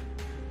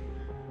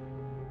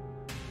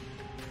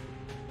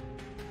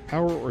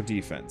 Power or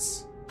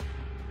defense?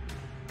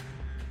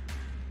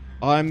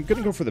 I'm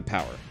gonna go for the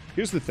power.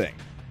 Here's the thing.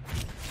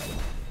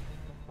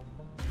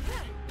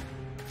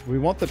 We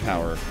want the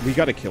power. We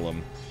gotta kill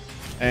him.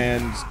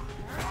 And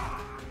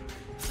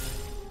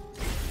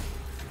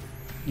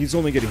he's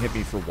only gonna hit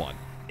me for 1.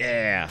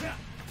 Yeah.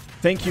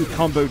 Thank you,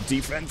 combo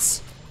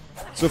defense.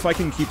 So if I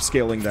can keep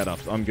scaling that up,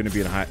 I'm gonna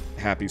be in a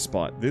happy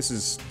spot. This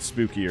is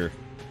spookier.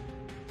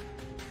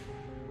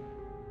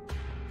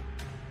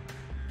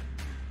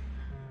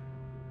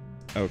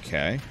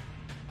 Okay.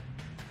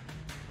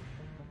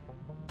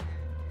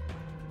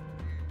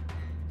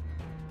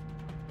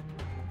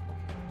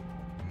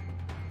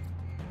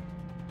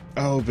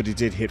 Oh, but he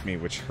did hit me,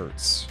 which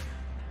hurts.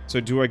 So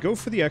do I go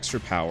for the extra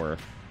power,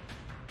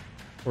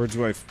 or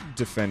do I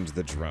defend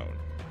the drone?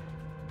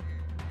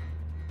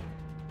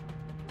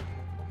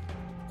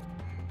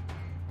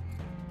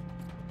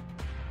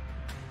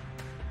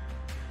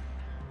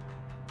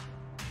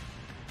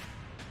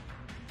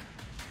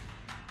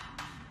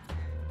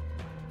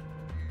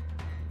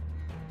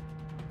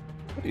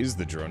 What is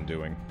the drone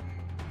doing?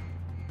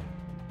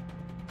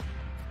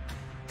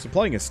 It's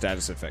applying a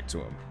status effect to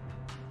him.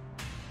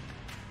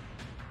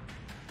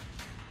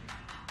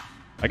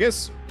 I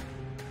guess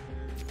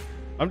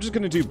I'm just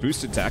going to do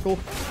boosted tackle.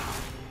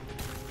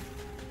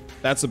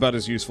 That's about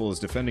as useful as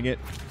defending it.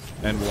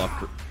 And we'll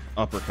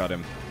uppercut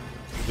him.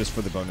 Just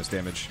for the bonus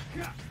damage.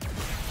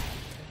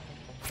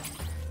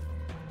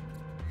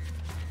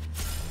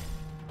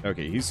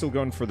 Okay, he's still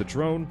going for the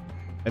drone.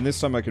 And this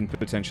time I can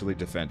potentially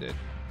defend it.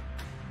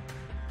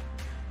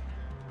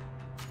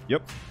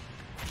 Yep.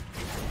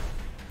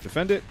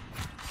 Defend it.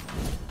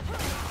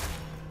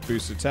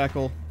 Boosted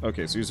tackle.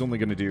 Okay, so he's only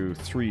going to do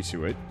 3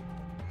 to it.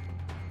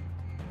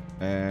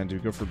 And do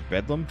we go for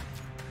Bedlam?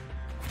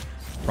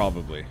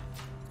 Probably.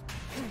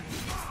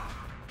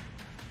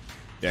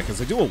 Yeah,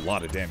 because I do a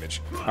lot of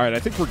damage. Alright, I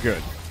think we're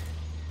good.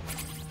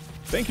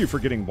 Thank you for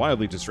getting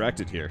wildly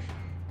distracted here.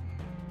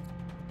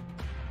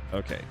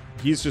 Okay.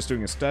 He's just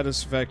doing a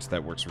status effect.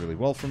 That works really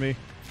well for me.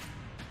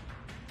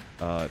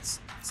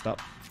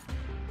 Stop.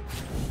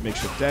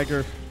 Makeshift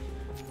dagger.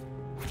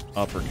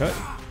 Uppercut.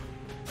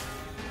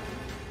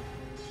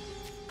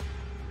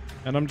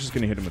 And I'm just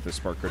going to hit him with a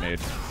spark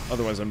grenade.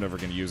 Otherwise, I'm never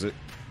going to use it.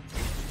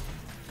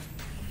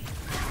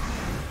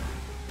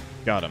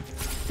 Got him.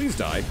 Please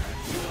die.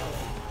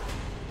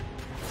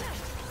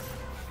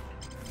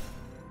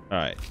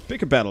 Alright.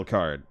 Pick a battle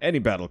card. Any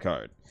battle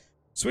card.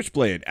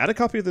 Switchblade. Add a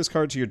copy of this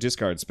card to your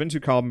discard. Spin 2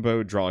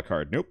 combo. Draw a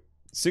card. Nope.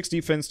 6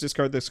 defense.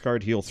 Discard this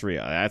card. Heal 3.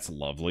 That's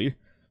lovely.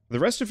 For the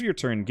rest of your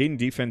turn, gain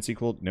defense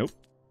equal... Nope.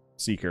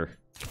 Seeker.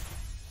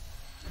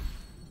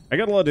 I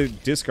got a lot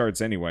of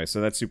discards anyway, so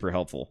that's super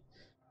helpful.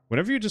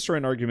 Whenever you destroy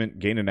an argument,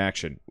 gain an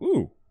action.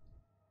 Ooh.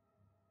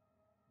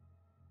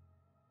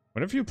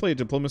 Whenever you play a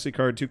diplomacy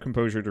card, 2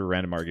 composure to a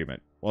random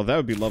argument. Well, that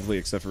would be lovely,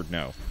 except for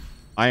no.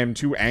 I am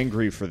too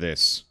angry for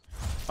this.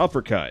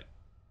 Uppercut.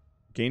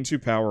 Gain 2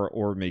 power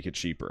or make it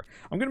cheaper.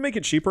 I'm going to make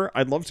it cheaper.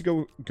 I'd love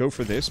to go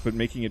for this, but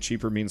making it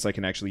cheaper means I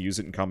can actually use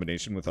it in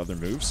combination with other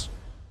moves.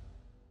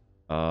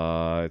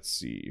 Let's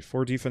see.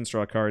 4 defense,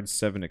 draw cards,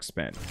 7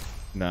 expend.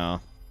 Nah.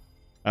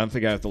 I don't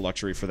think I have the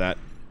luxury for that.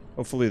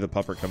 Hopefully the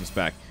pupper comes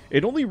back.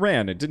 It only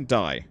ran, it didn't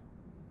die.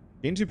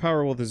 Gain 2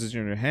 power while this is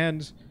in your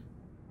hand.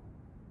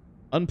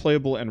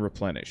 Unplayable and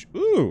replenish.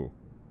 Ooh!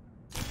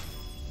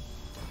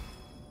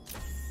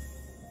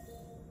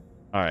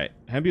 Alright.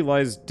 Hemby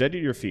lies dead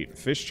at your feet.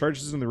 Fish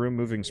charges in the room,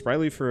 moving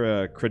spryly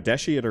for a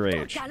Kradeshi at her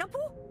age.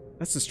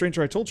 That's the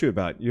stranger I told you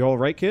about. You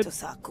alright, kid?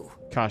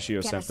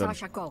 Kashio sent them.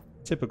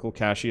 Typical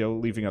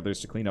Casio, leaving others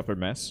to clean up her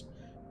mess.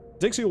 It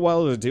takes you a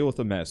while to deal with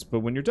the mess, but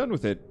when you're done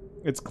with it,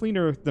 it's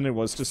cleaner than it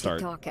was to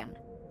start.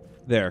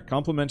 There,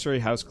 complimentary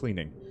house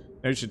cleaning.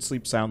 Now you should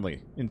sleep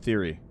soundly, in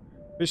theory.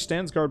 Fish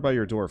stands guard by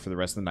your door for the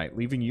rest of the night,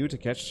 leaving you to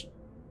catch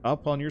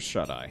up on your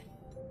shut-eye.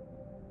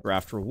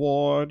 Craft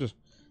reward.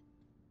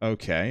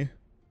 Okay.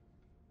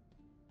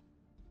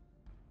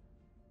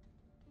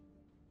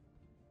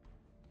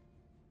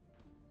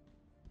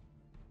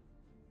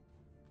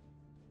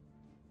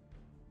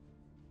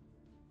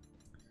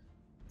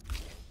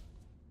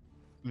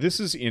 This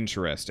is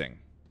interesting.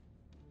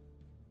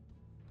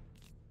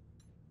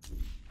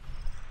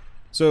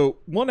 So,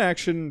 one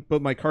action,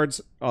 but my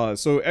cards...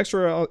 so,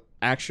 extra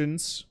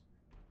actions,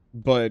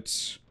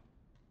 but...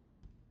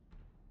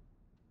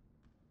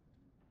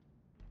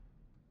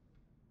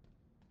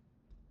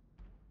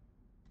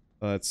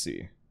 let's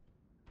see.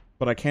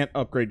 But I can't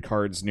upgrade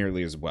cards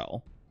nearly as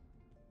well.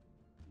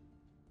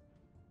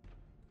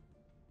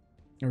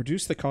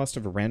 Reduce the cost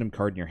of a random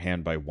card in your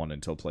hand by 1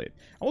 until played.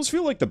 I almost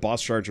feel like the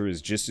boss charger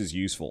is just as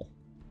useful.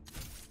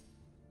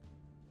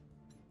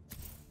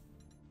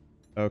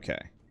 Okay.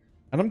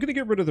 And I'm going to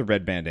get rid of the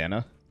red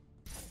bandana.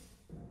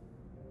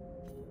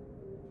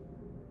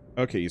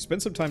 Okay, you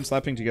spend some time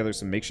slapping together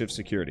some makeshift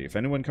security. If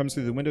anyone comes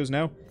through the windows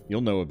now,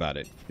 you'll know about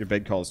it. Your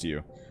bed calls to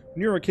you.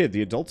 When you were a kid,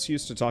 the adults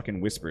used to talk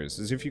in whispers,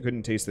 as if you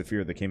couldn't taste the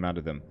fear that came out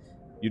of them.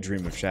 You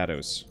dream of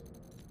shadows.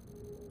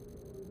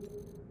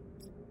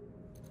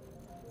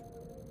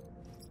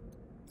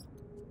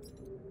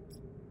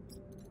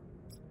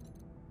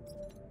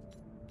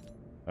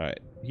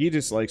 Alright, he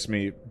dislikes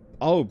me.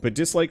 Oh, but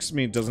dislikes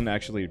me doesn't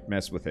actually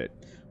mess with it.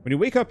 When you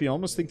wake up, you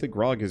almost think the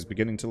grog is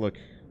beginning to look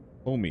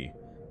homey,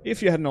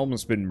 if you hadn't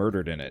almost been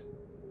murdered in it.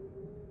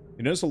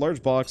 You notice a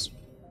large box.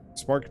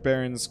 Spark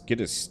Barons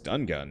get a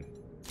stun gun.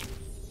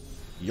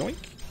 Yoink.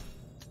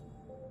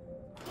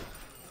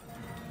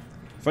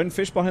 Find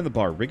fish behind the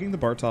bar, rigging the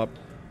bar top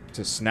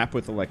to snap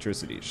with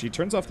electricity. She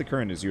turns off the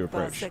current as you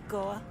approach.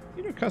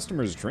 You know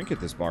customers drink at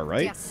this bar,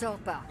 right?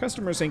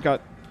 Customers ain't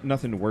got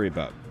nothing to worry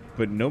about.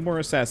 But no more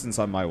assassins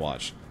on my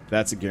watch.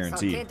 That's a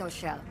guarantee.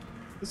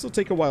 This will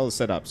take a while to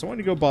set up, so I want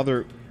to go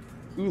bother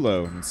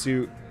Ulo and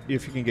see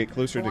if you can get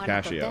closer to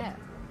Casio.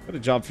 Got a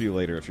job for you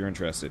later if you're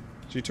interested.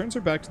 She turns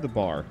her back to the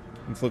bar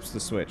and flips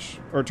the switch.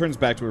 Or turns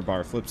back to her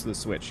bar, flips the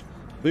switch.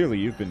 Clearly,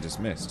 you've been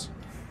dismissed.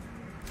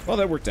 Well,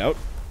 that worked out.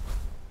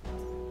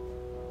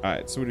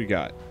 Alright, so what do we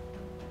got?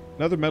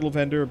 Another metal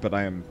vendor, but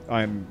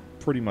I'm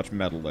pretty much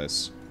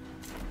metalless.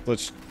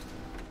 Let's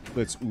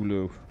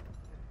Ulo.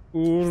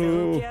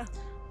 Ulo.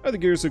 Are the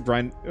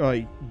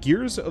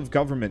gears of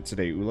government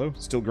today, Ulo?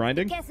 Still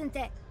grinding?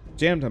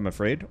 Jammed, I'm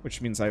afraid, which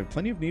means I have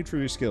plenty of need for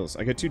your skills.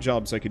 I got 2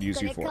 jobs I could use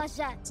you for.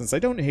 Since I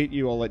don't hate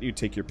you, I'll let you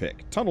take your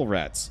pick. Tunnel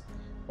rats.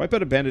 Wipe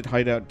out a bandit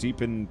hideout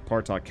deep in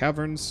Partok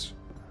Caverns,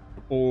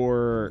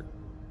 or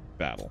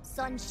battle.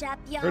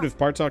 Heard of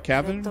Partok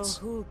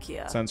Caverns?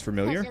 Sounds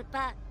familiar?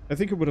 I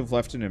think it would have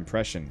left an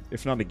impression,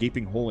 if not a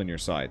gaping hole in your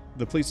side.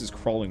 The place is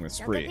crawling with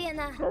spree.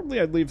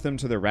 Normally I'd leave them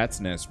to their rat's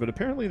nest, but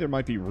apparently there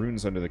might be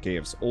runes under the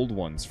caves, old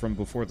ones from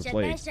before the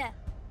plague.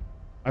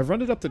 I've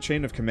run it up the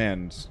chain of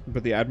command,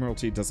 but the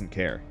Admiralty doesn't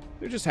care.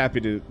 They're just happy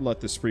to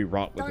let the spree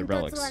rot with the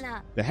relics.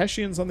 The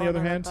Hessians, on the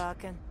other hand?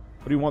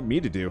 What do you want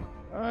me to do?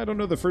 I don't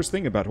know the first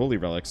thing about holy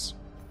relics.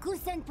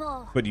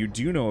 But you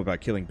do know about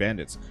killing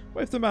bandits.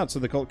 Wipe them out so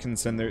the cult can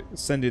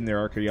send in their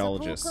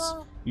archaeologists.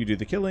 You do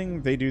the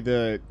killing, they do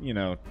the, you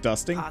know,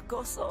 dusting.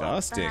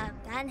 Dusting.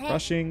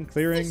 Crushing,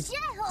 clearing,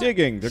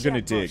 digging. They're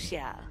gonna dig.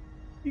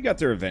 You got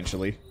there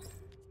eventually.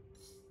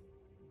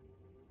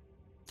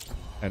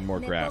 And more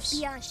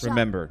graphs.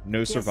 Remember,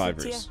 no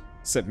survivors.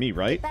 Except me,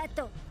 right?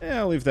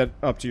 I'll leave that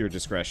up to your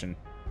discretion.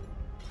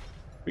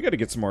 We gotta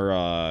get some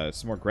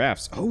more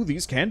graphs. Oh,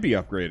 these can be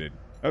upgraded.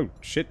 Oh,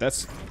 shit,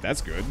 that's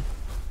good.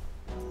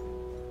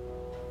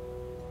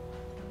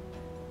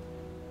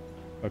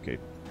 Okay.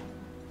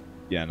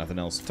 Yeah, nothing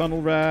else.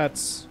 Tunnel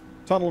rats.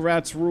 Tunnel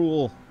rats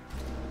rule.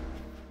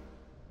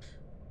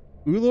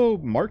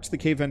 Ulo marked the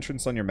cave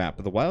entrance on your map,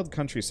 but the wild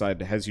countryside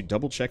has you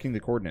double-checking the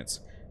coordinates.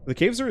 If the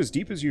caves are as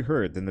deep as you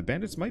heard, then the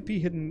bandits might be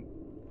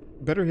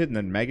better hidden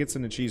than maggots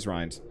in a cheese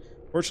rind.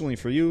 Fortunately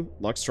for you,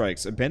 luck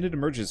strikes. A bandit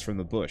emerges from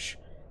the bush.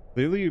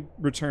 Clearly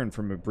returned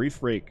from a brief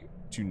break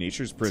to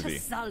nature's privy.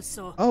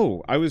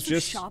 Oh, I was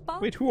just...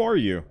 Wait, who are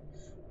you?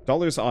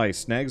 Dollar's eye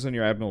snags on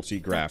your Admiralty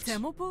graft.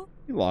 You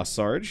lost,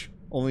 Sarge.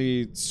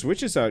 Only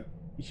switches out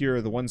here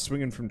are the ones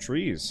swinging from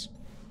trees.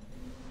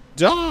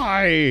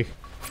 Die!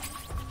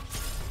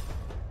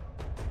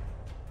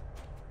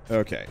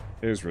 Okay,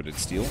 there's rooted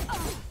steel.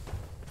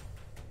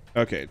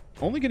 Okay,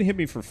 only gonna hit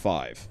me for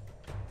 5.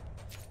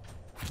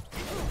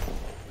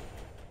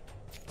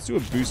 Let's do a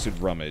boosted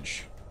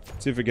rummage.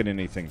 See if we get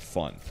anything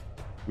fun.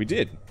 We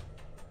did.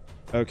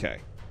 Okay.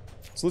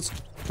 So let's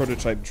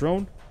prototype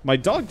drone. My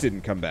dog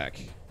didn't come back.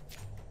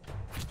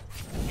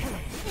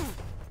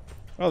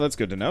 Oh, that's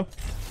good to know.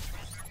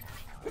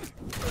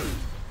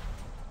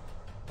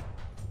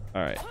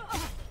 Alright.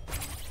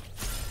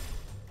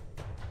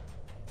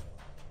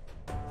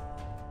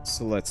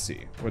 So let's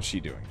see. What's she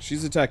doing?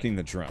 She's attacking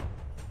the drone.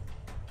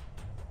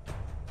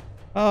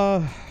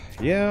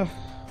 Yeah.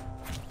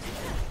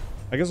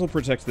 I guess we'll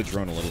protect the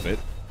drone a little bit.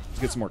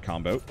 Let's get some more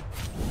combo.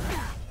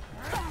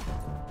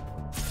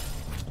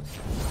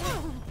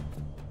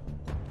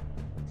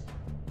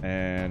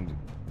 And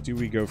do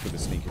we go for the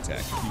sneak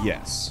attack?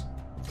 Yes.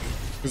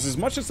 Because as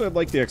much as I'd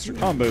like the extra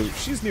combo,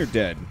 she's near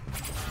dead.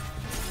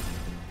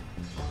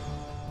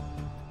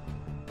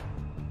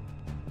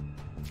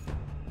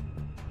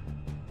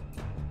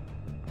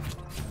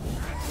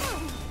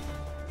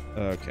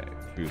 Okay,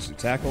 boosted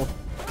tackle.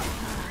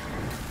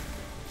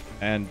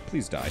 And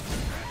please die.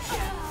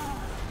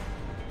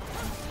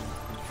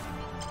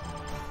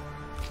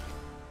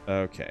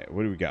 Okay,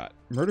 what do we got?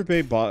 Murder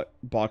Bay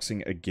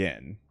boxing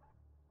again.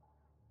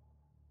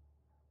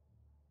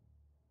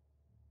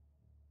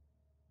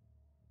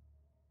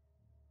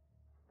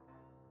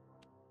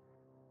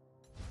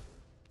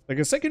 Like,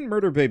 a second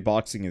Murder Bay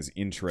boxing is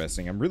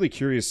interesting. I'm really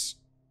curious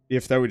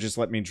if that would just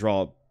let me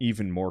draw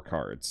even more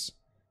cards.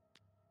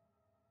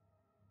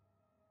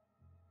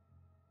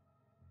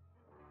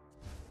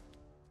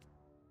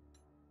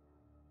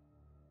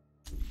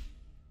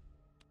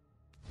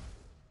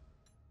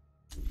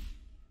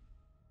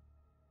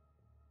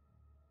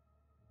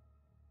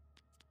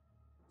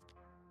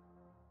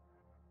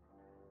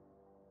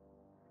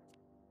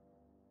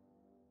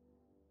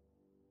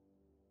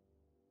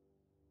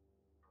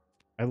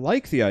 I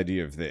like the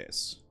idea of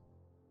this.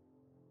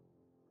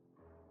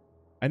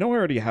 I know I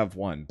already have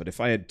one, but if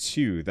I had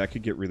two, that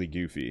could get really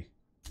goofy.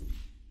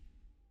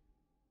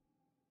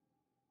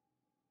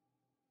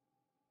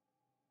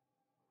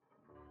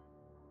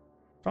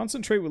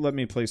 Concentrate would let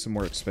me play some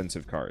more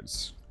expensive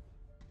cards.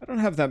 I don't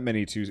have that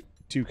many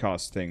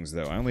two-cost things,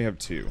 though. I only have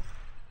two.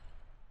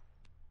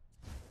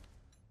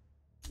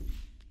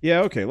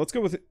 Yeah, okay, let's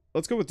go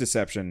with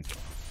Deception.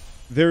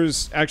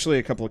 There's actually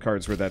a couple of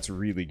cards where that's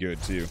really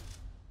good, too.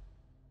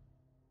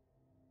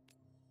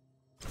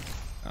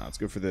 Let's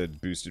go for the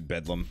boosted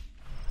Bedlam.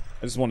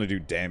 I just want to do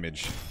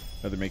damage.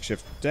 Another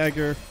makeshift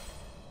dagger.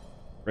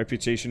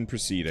 Reputation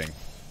proceeding.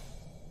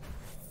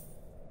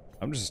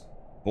 I'm just...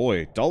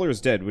 Boy, Dollar is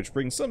dead, which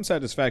brings some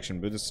satisfaction,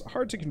 but it's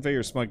hard to convey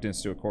your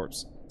smugness to a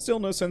corpse. Still,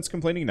 no sense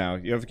complaining now.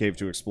 You have a cave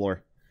to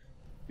explore.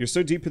 You're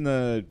so deep in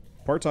the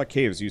Bartok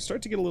caves, you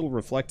start to get a little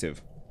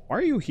reflective. Why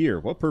are you here?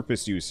 What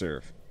purpose do you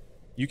serve?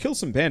 You kill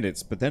some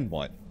bandits, but then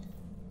what?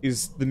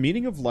 Is the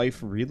meaning of life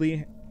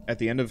really at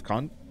the end of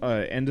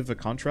a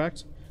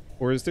contract?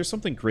 Or is there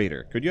something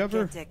greater? Could you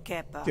ever...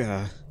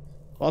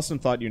 Lost in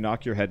thought, you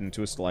knock your head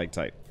into a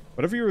stalactite.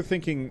 Whatever you were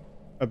thinking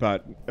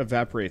about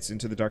evaporates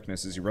into the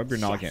darkness as you rub your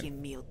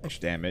noggin. Gosh,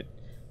 damn it.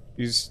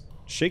 You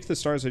shake the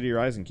stars out of your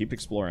eyes and keep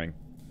exploring.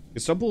 You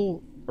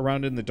stumble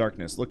around in the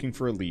darkness, looking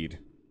for a lead.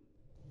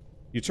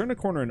 You turn a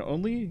corner and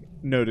only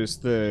notice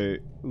the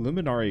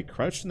Luminari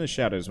crouched in the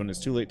shadows when it's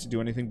too late to do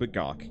anything but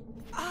gawk.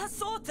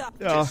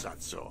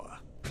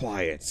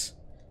 Quiet.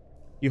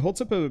 He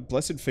holds up a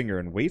blessed finger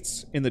and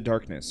waits in the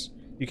darkness.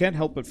 You can't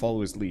help but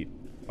follow his lead.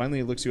 Finally,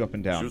 he looks you up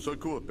and down.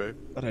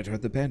 But I'd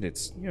heard the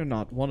bandits. You're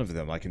not one of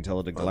them, I can tell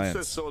at a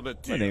glance.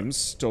 My name's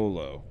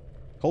Stolo.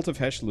 Cult of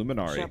Hesh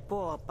Luminari.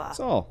 That's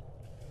all.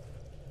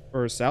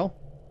 Or Sal?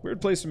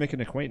 Weird place to make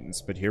an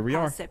acquaintance, but here we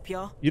are.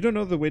 You don't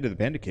know the way to the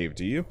bandit cave,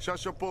 do you?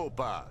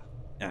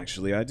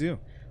 Actually, I do.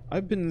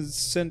 I've been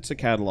sent to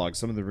catalog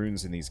some of the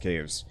runes in these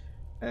caves,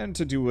 and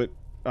to do what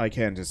I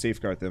can to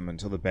safeguard them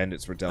until the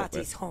bandits were dealt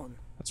with.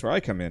 That's where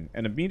I come in,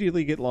 and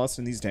immediately get lost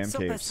in these damn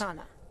caves.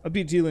 I'll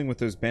be dealing with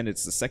those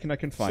bandits the second I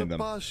can find them.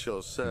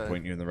 And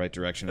point you in the right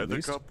direction at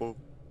least.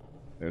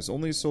 There's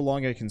only so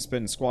long I can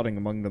spend squatting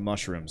among the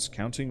mushrooms,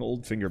 counting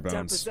old finger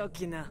bones.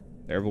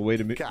 Terrible way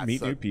to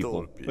meet new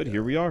people, but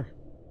here we are.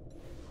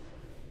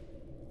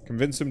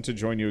 Convince him to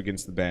join you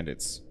against the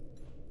bandits.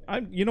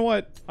 You know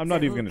what? I'm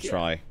not even going to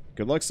try.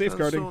 Good luck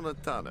safeguarding.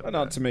 Try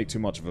not to make too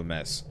much of a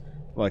mess.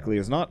 Likely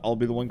as not, I'll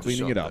be the one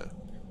cleaning it up.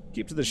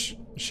 Keep to the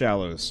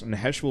shallows, and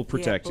Hesh will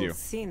protect you.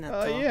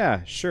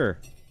 Yeah, sure.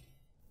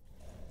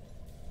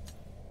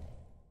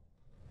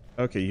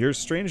 Okay, you hear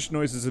strange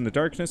noises in the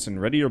darkness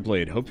and ready your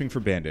blade, hoping for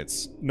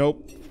bandits.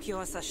 Nope.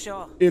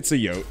 It's a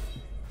yote.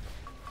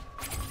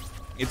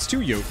 It's two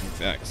yote, in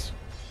fact.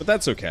 But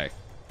that's okay.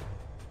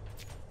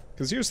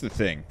 Because here's the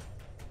thing.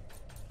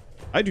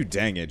 I do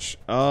dangage.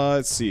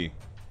 Let's see.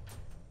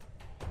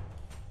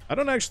 I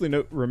don't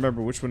actually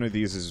remember which one of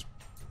these is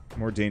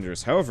more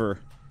dangerous. However...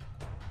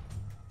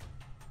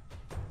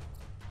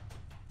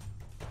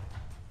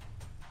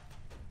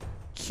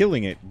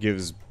 killing it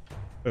gives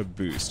a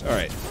boost.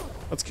 Alright.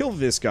 Let's kill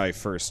this guy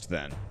first,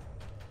 then.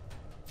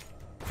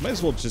 Might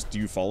as well just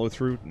do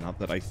follow-through. Not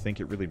that I think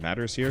it really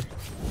matters here.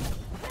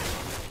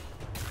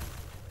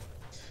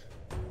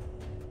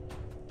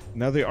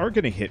 Now, they are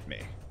going to hit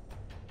me.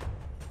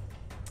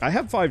 I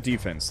have 5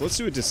 defense. Let's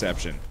do a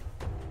deception.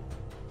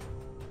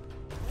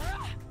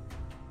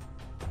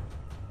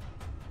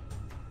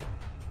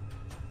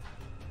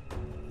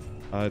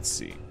 Let's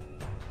see.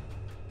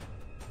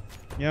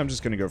 Yeah, I'm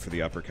just going to go for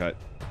the uppercut.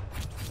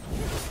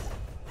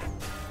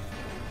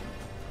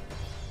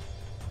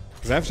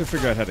 Because I have to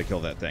figure out how to kill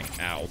that thing.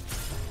 Ow.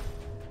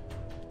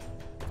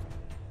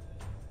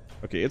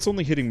 Okay, it's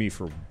only hitting me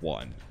for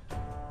 1.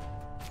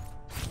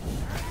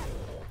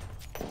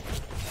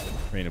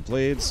 Rain of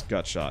Blades,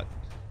 got shot.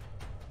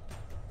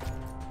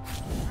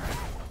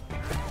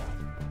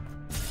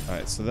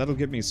 Alright, so that'll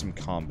give me some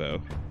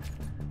combo.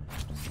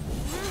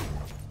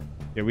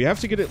 Yeah, we have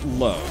to get it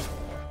low,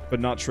 but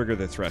not trigger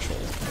the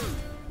threshold.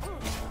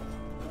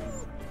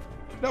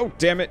 No,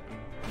 damn it!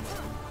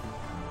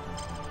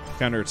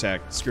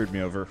 Counterattack screwed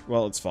me over.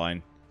 Well, it's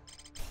fine.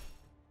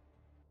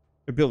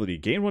 Ability.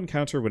 Gain 1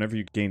 counter whenever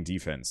you gain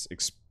defense.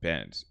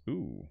 Expand.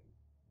 Ooh.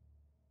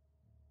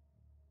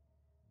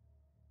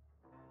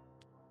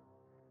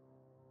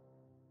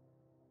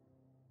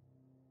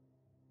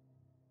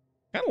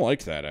 Kind of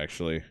like that,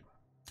 actually.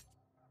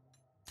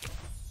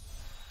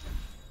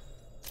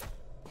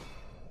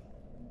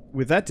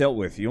 With that dealt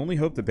with, you only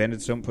hope the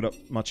bandits don't put up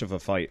much of a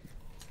fight.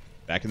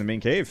 Back in the main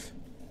cave.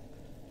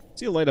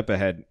 See a light up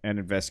ahead and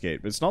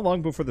investigate, but it's not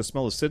long before the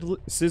smell of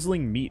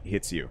sizzling meat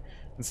hits you.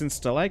 And since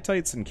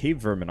stalactites and cave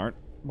vermin aren't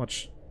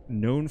much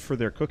known for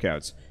their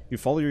cookouts, you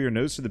follow your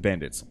nose to the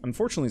bandits.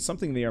 Unfortunately,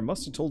 something there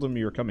must have told them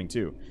you were coming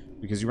too,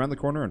 because you round the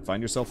corner and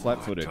find yourself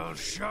flat-footed.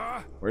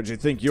 Where'd you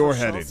think you're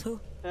headed?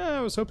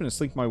 I was hoping to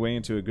slink my way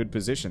into a good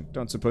position.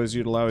 Don't suppose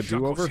you'd allow a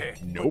do-over?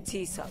 Nope.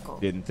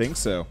 Didn't think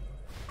so.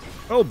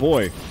 Oh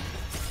boy.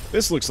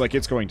 This looks like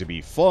it's going to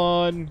be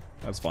fun.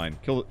 That's fine.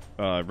 Kill,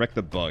 wreck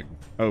the bug.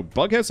 Oh,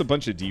 bug has a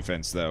bunch of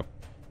defense, though.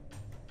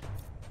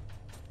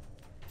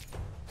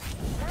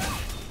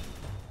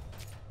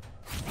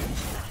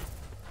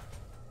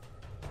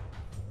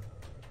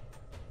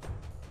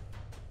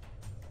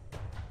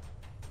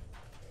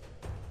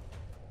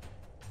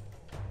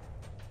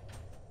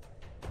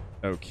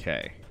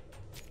 Okay.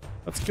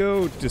 Let's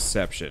go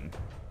Deception.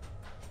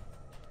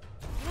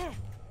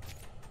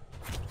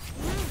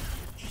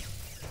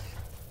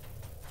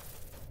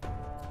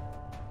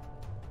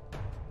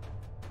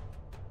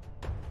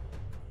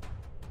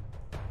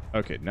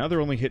 Okay, now they're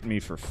only hitting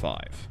me for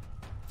 5.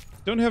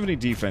 Don't have any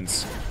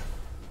defense,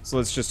 so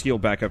let's just heal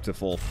back up to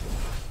full.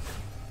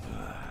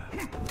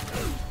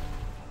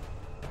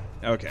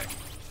 Okay.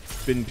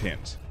 Been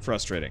pinned.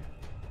 Frustrating.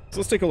 So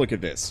let's take a look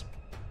at this.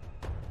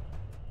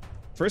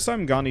 First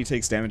time Gani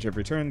takes damage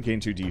every turn,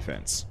 gain 2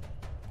 defense.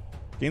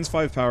 Gains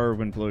 5 power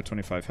when below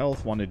 25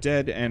 health, wanted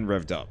dead, and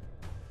revved up.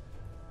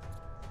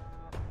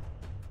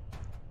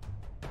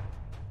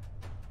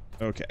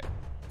 Okay.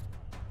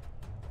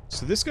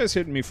 So this guy's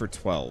hitting me for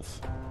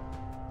 12.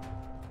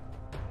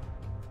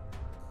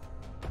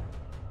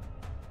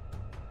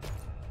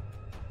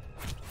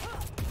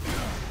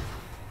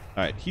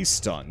 Alright, he's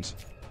stunned.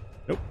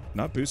 Nope,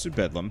 not boosted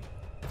Bedlam.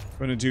 I'm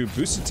gonna do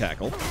boosted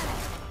Tackle.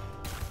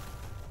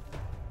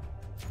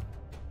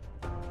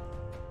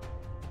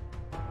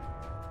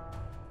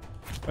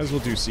 Might as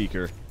well do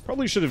Seeker.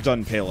 Probably should have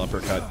done Pale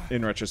Uppercut,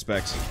 in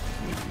retrospect.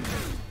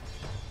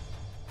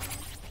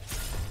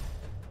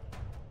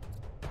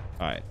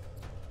 Alright.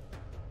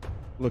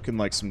 Looking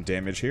like some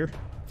damage here.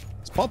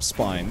 Let's pop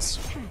Spines.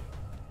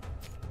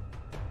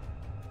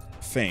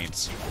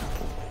 Faint.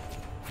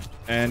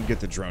 And get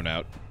the drone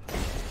out.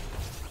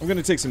 I'm going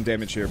to take some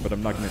damage here, but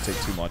I'm not going to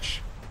take too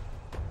much.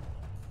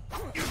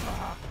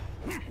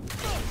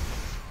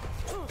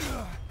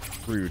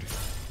 Rude.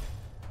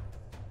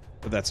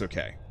 But that's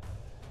okay.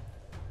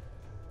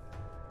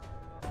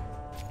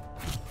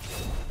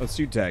 Let's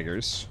do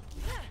daggers.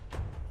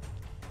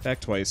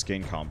 Attack twice,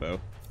 gain combo.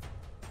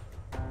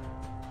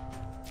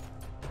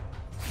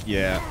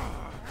 Yeah.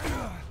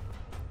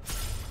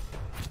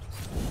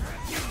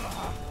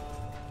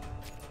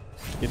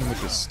 Hit him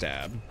with the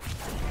stab.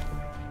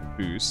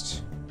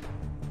 Boost.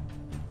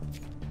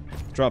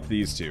 Drop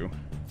these 2.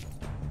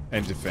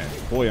 And defend.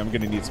 Boy, I'm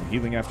gonna need some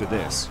healing after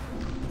this.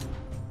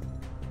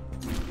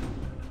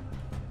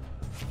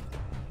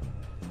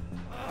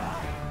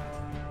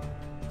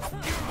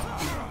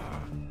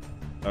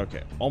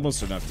 Okay,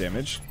 almost enough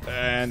damage.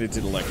 And it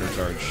did Electro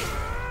Charge.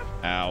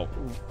 Ow.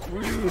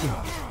 Rude.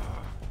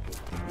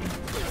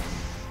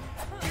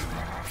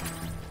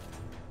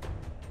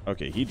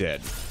 Okay, he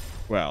dead.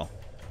 Well.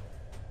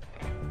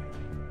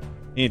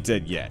 He ain't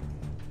dead yet.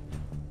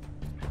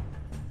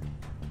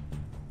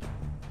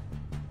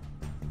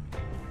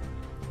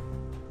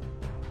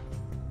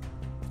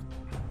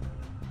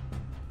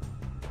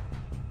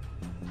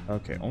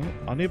 Okay,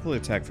 unable to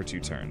attack for 2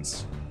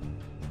 turns.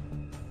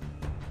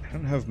 I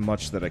don't have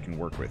much that I can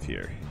work with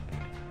here.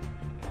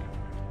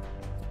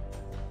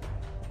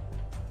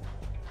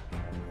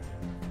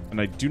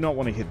 And I do not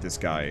want to hit this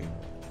guy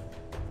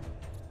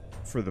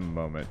for the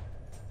moment.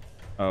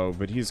 Oh,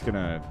 but he's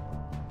gonna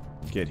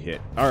get hit.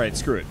 Alright,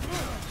 screw it.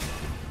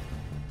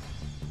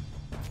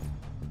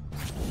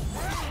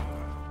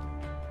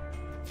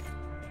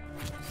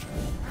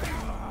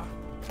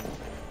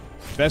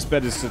 Best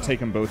bet is to take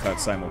them both out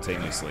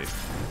simultaneously.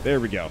 There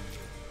we go.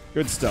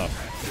 Good stuff.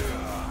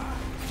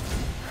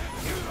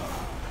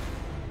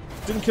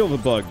 Didn't kill the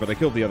bug, but I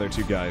killed the other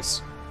 2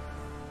 guys.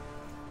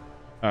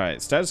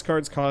 Alright, status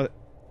cards cost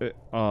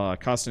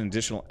an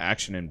additional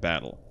action in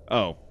battle.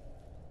 Oh.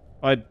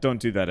 I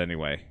don't do that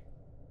anyway.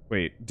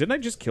 Wait, didn't I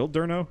just kill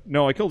Durno?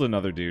 No, I killed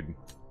another dude.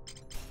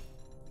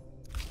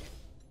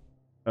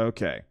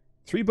 Okay.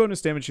 3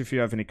 bonus damage if you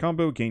have any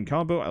combo. Gain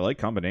combo. I like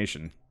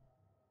combination.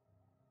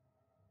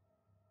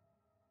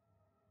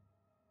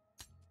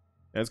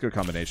 Yeah, let's go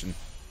combination.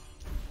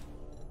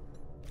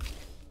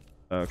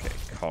 Okay,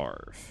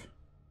 carve.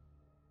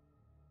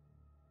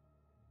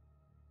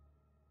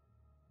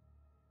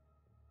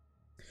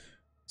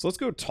 So let's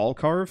go tall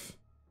carve.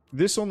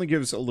 This only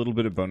gives a little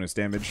bit of bonus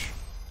damage.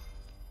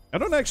 I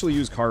don't actually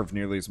use carve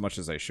nearly as much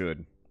as I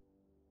should.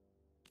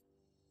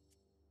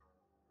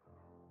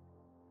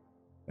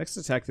 Next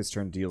attack this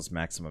turn deals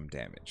maximum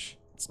damage.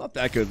 It's not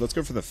that good. Let's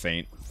go for the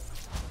feint.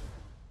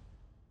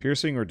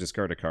 Piercing or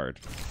discard a card.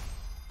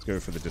 Let's go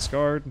for the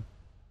discard.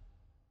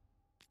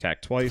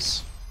 Attack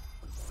twice.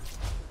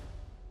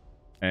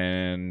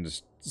 And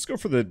let's go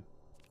for the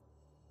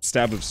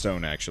stab of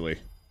stone, actually.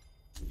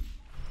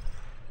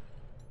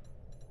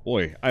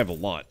 Boy, I have a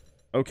lot.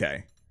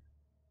 Okay.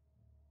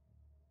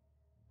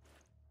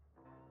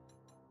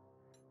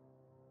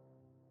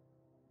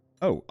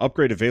 Oh,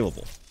 upgrade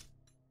available.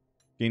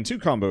 Gain 2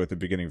 combo at the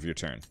beginning of your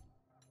turn.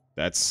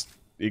 That's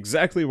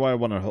exactly why I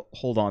want to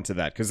hold on to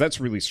that, because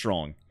that's really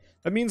strong.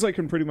 That means I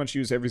can pretty much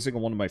use every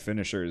single one of my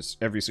finishers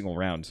every single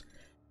round.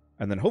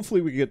 And then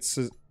hopefully we get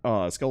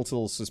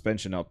skeletal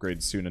suspension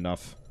upgrades soon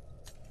enough.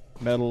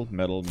 Metal,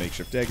 metal,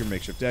 makeshift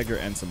dagger,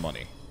 and some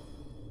money.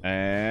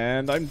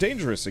 And I'm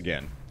dangerous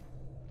again.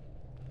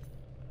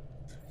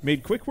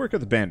 Made quick work of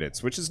the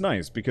bandits, which is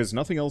nice, because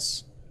nothing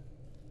else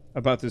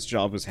about this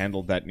job was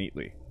handled that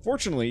neatly.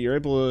 Fortunately, you're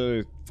able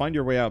to find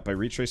your way out by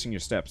retracing your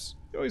steps.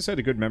 You always had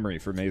a good memory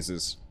for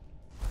mazes.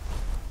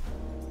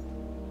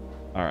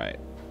 Alright.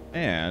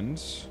 And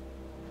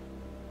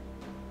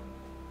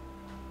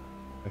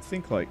I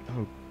think, like,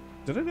 oh,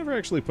 did I never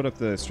actually put up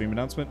the stream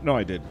announcement? No,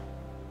 I did.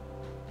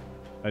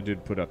 I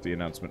did put up the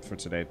announcement for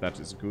today. That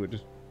is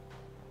good.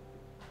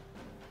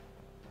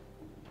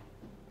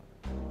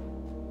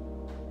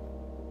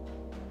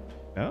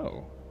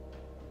 Oh.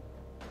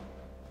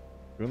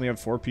 We only have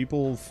 4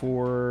 people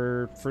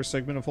for first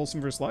segment of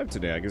Wholesome vs. Live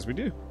today. I guess we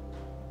do.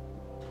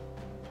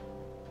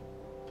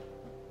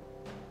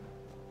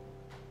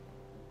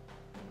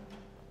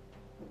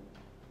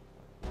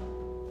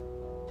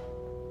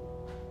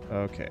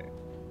 Okay.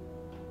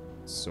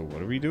 So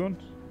what are we doing?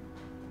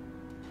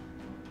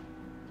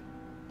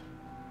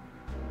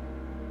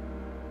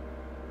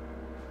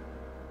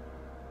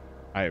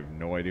 I have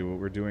no idea what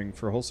we're doing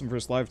for Wholesome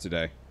vs. Live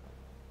today.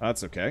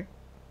 That's okay.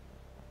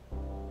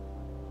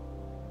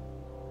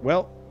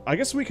 Well, I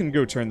guess we can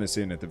go turn this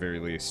in at the very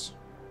least.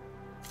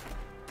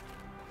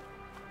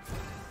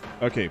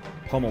 Okay,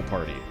 pummel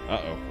party.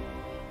 Uh-oh.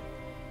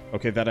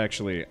 Okay, that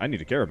actually... I need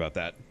to care about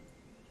that.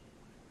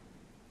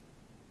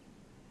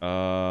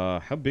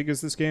 How big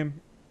is this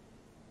game?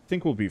 I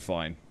think we'll be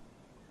fine.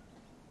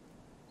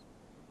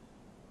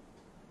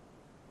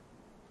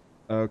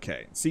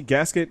 Okay. See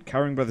Gasket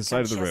cowering by the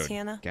side of the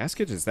road.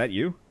 Gasket, is that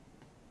you?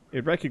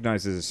 It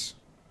recognizes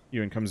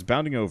you and comes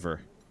bounding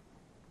over.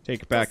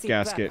 Take back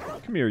Gasket.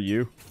 Come here,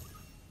 you.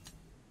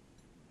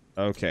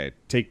 Okay.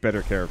 Take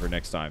better care of her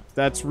next time.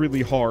 That's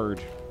really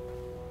hard.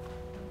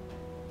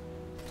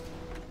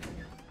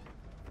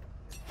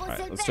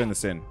 Alright, let's turn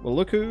this in. Well,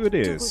 look who it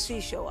is.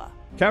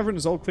 Cavern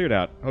is all cleared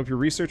out. Hope your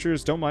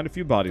researchers don't mind a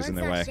few bodies in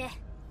their way.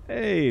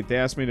 Hey, they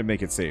asked me to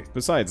make it safe.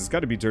 Besides, it's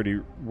got to be dirty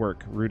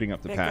work rooting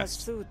up the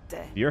past. If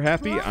you're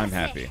happy, I'm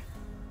happy.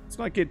 Let's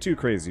not get too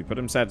crazy, but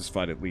I'm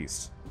satisfied at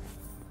least.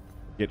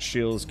 Get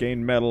shills,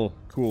 gain metal.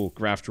 Cool,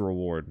 graft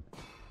reward.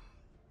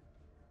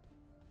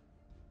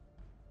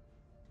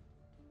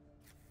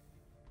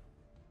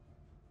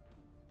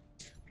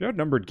 If you're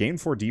outnumbered, gain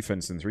 4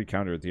 defense and 3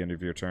 counter at the end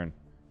of your turn.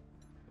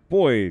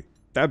 Boy,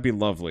 that'd be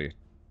lovely.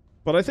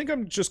 But I think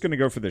I'm just going to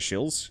go for the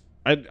shills.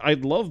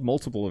 I'd love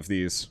multiple of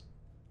these.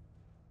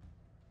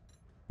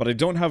 But I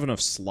don't have enough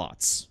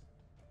slots.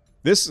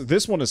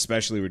 This one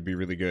especially would be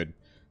really good.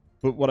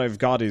 But what I've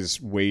got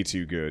is way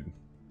too good.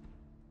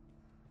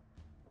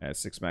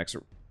 6 max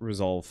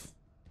resolve.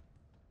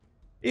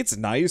 It's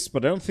nice,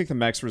 but I don't think the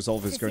max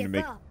resolve is going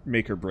to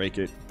make or break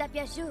it.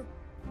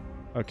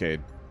 Okay.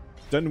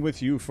 Done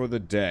with you for the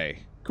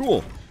day.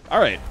 Cool.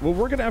 Alright, well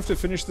we're going to have to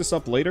finish this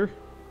up later.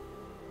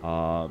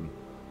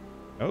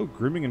 Oh,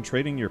 grooming and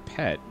trading your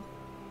pet.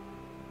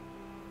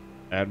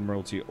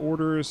 Admiralty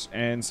orders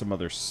and some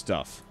other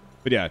stuff.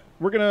 But yeah,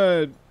 we're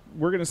gonna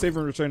save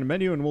and return to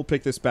menu, and we'll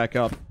pick this back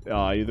up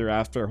either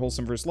after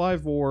Wholesome vs.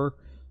 Live or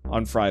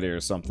on Friday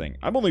or something.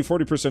 I'm only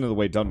 40% of the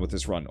way done with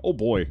this run. Oh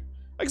boy.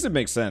 I guess it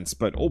makes sense,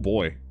 but oh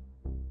boy.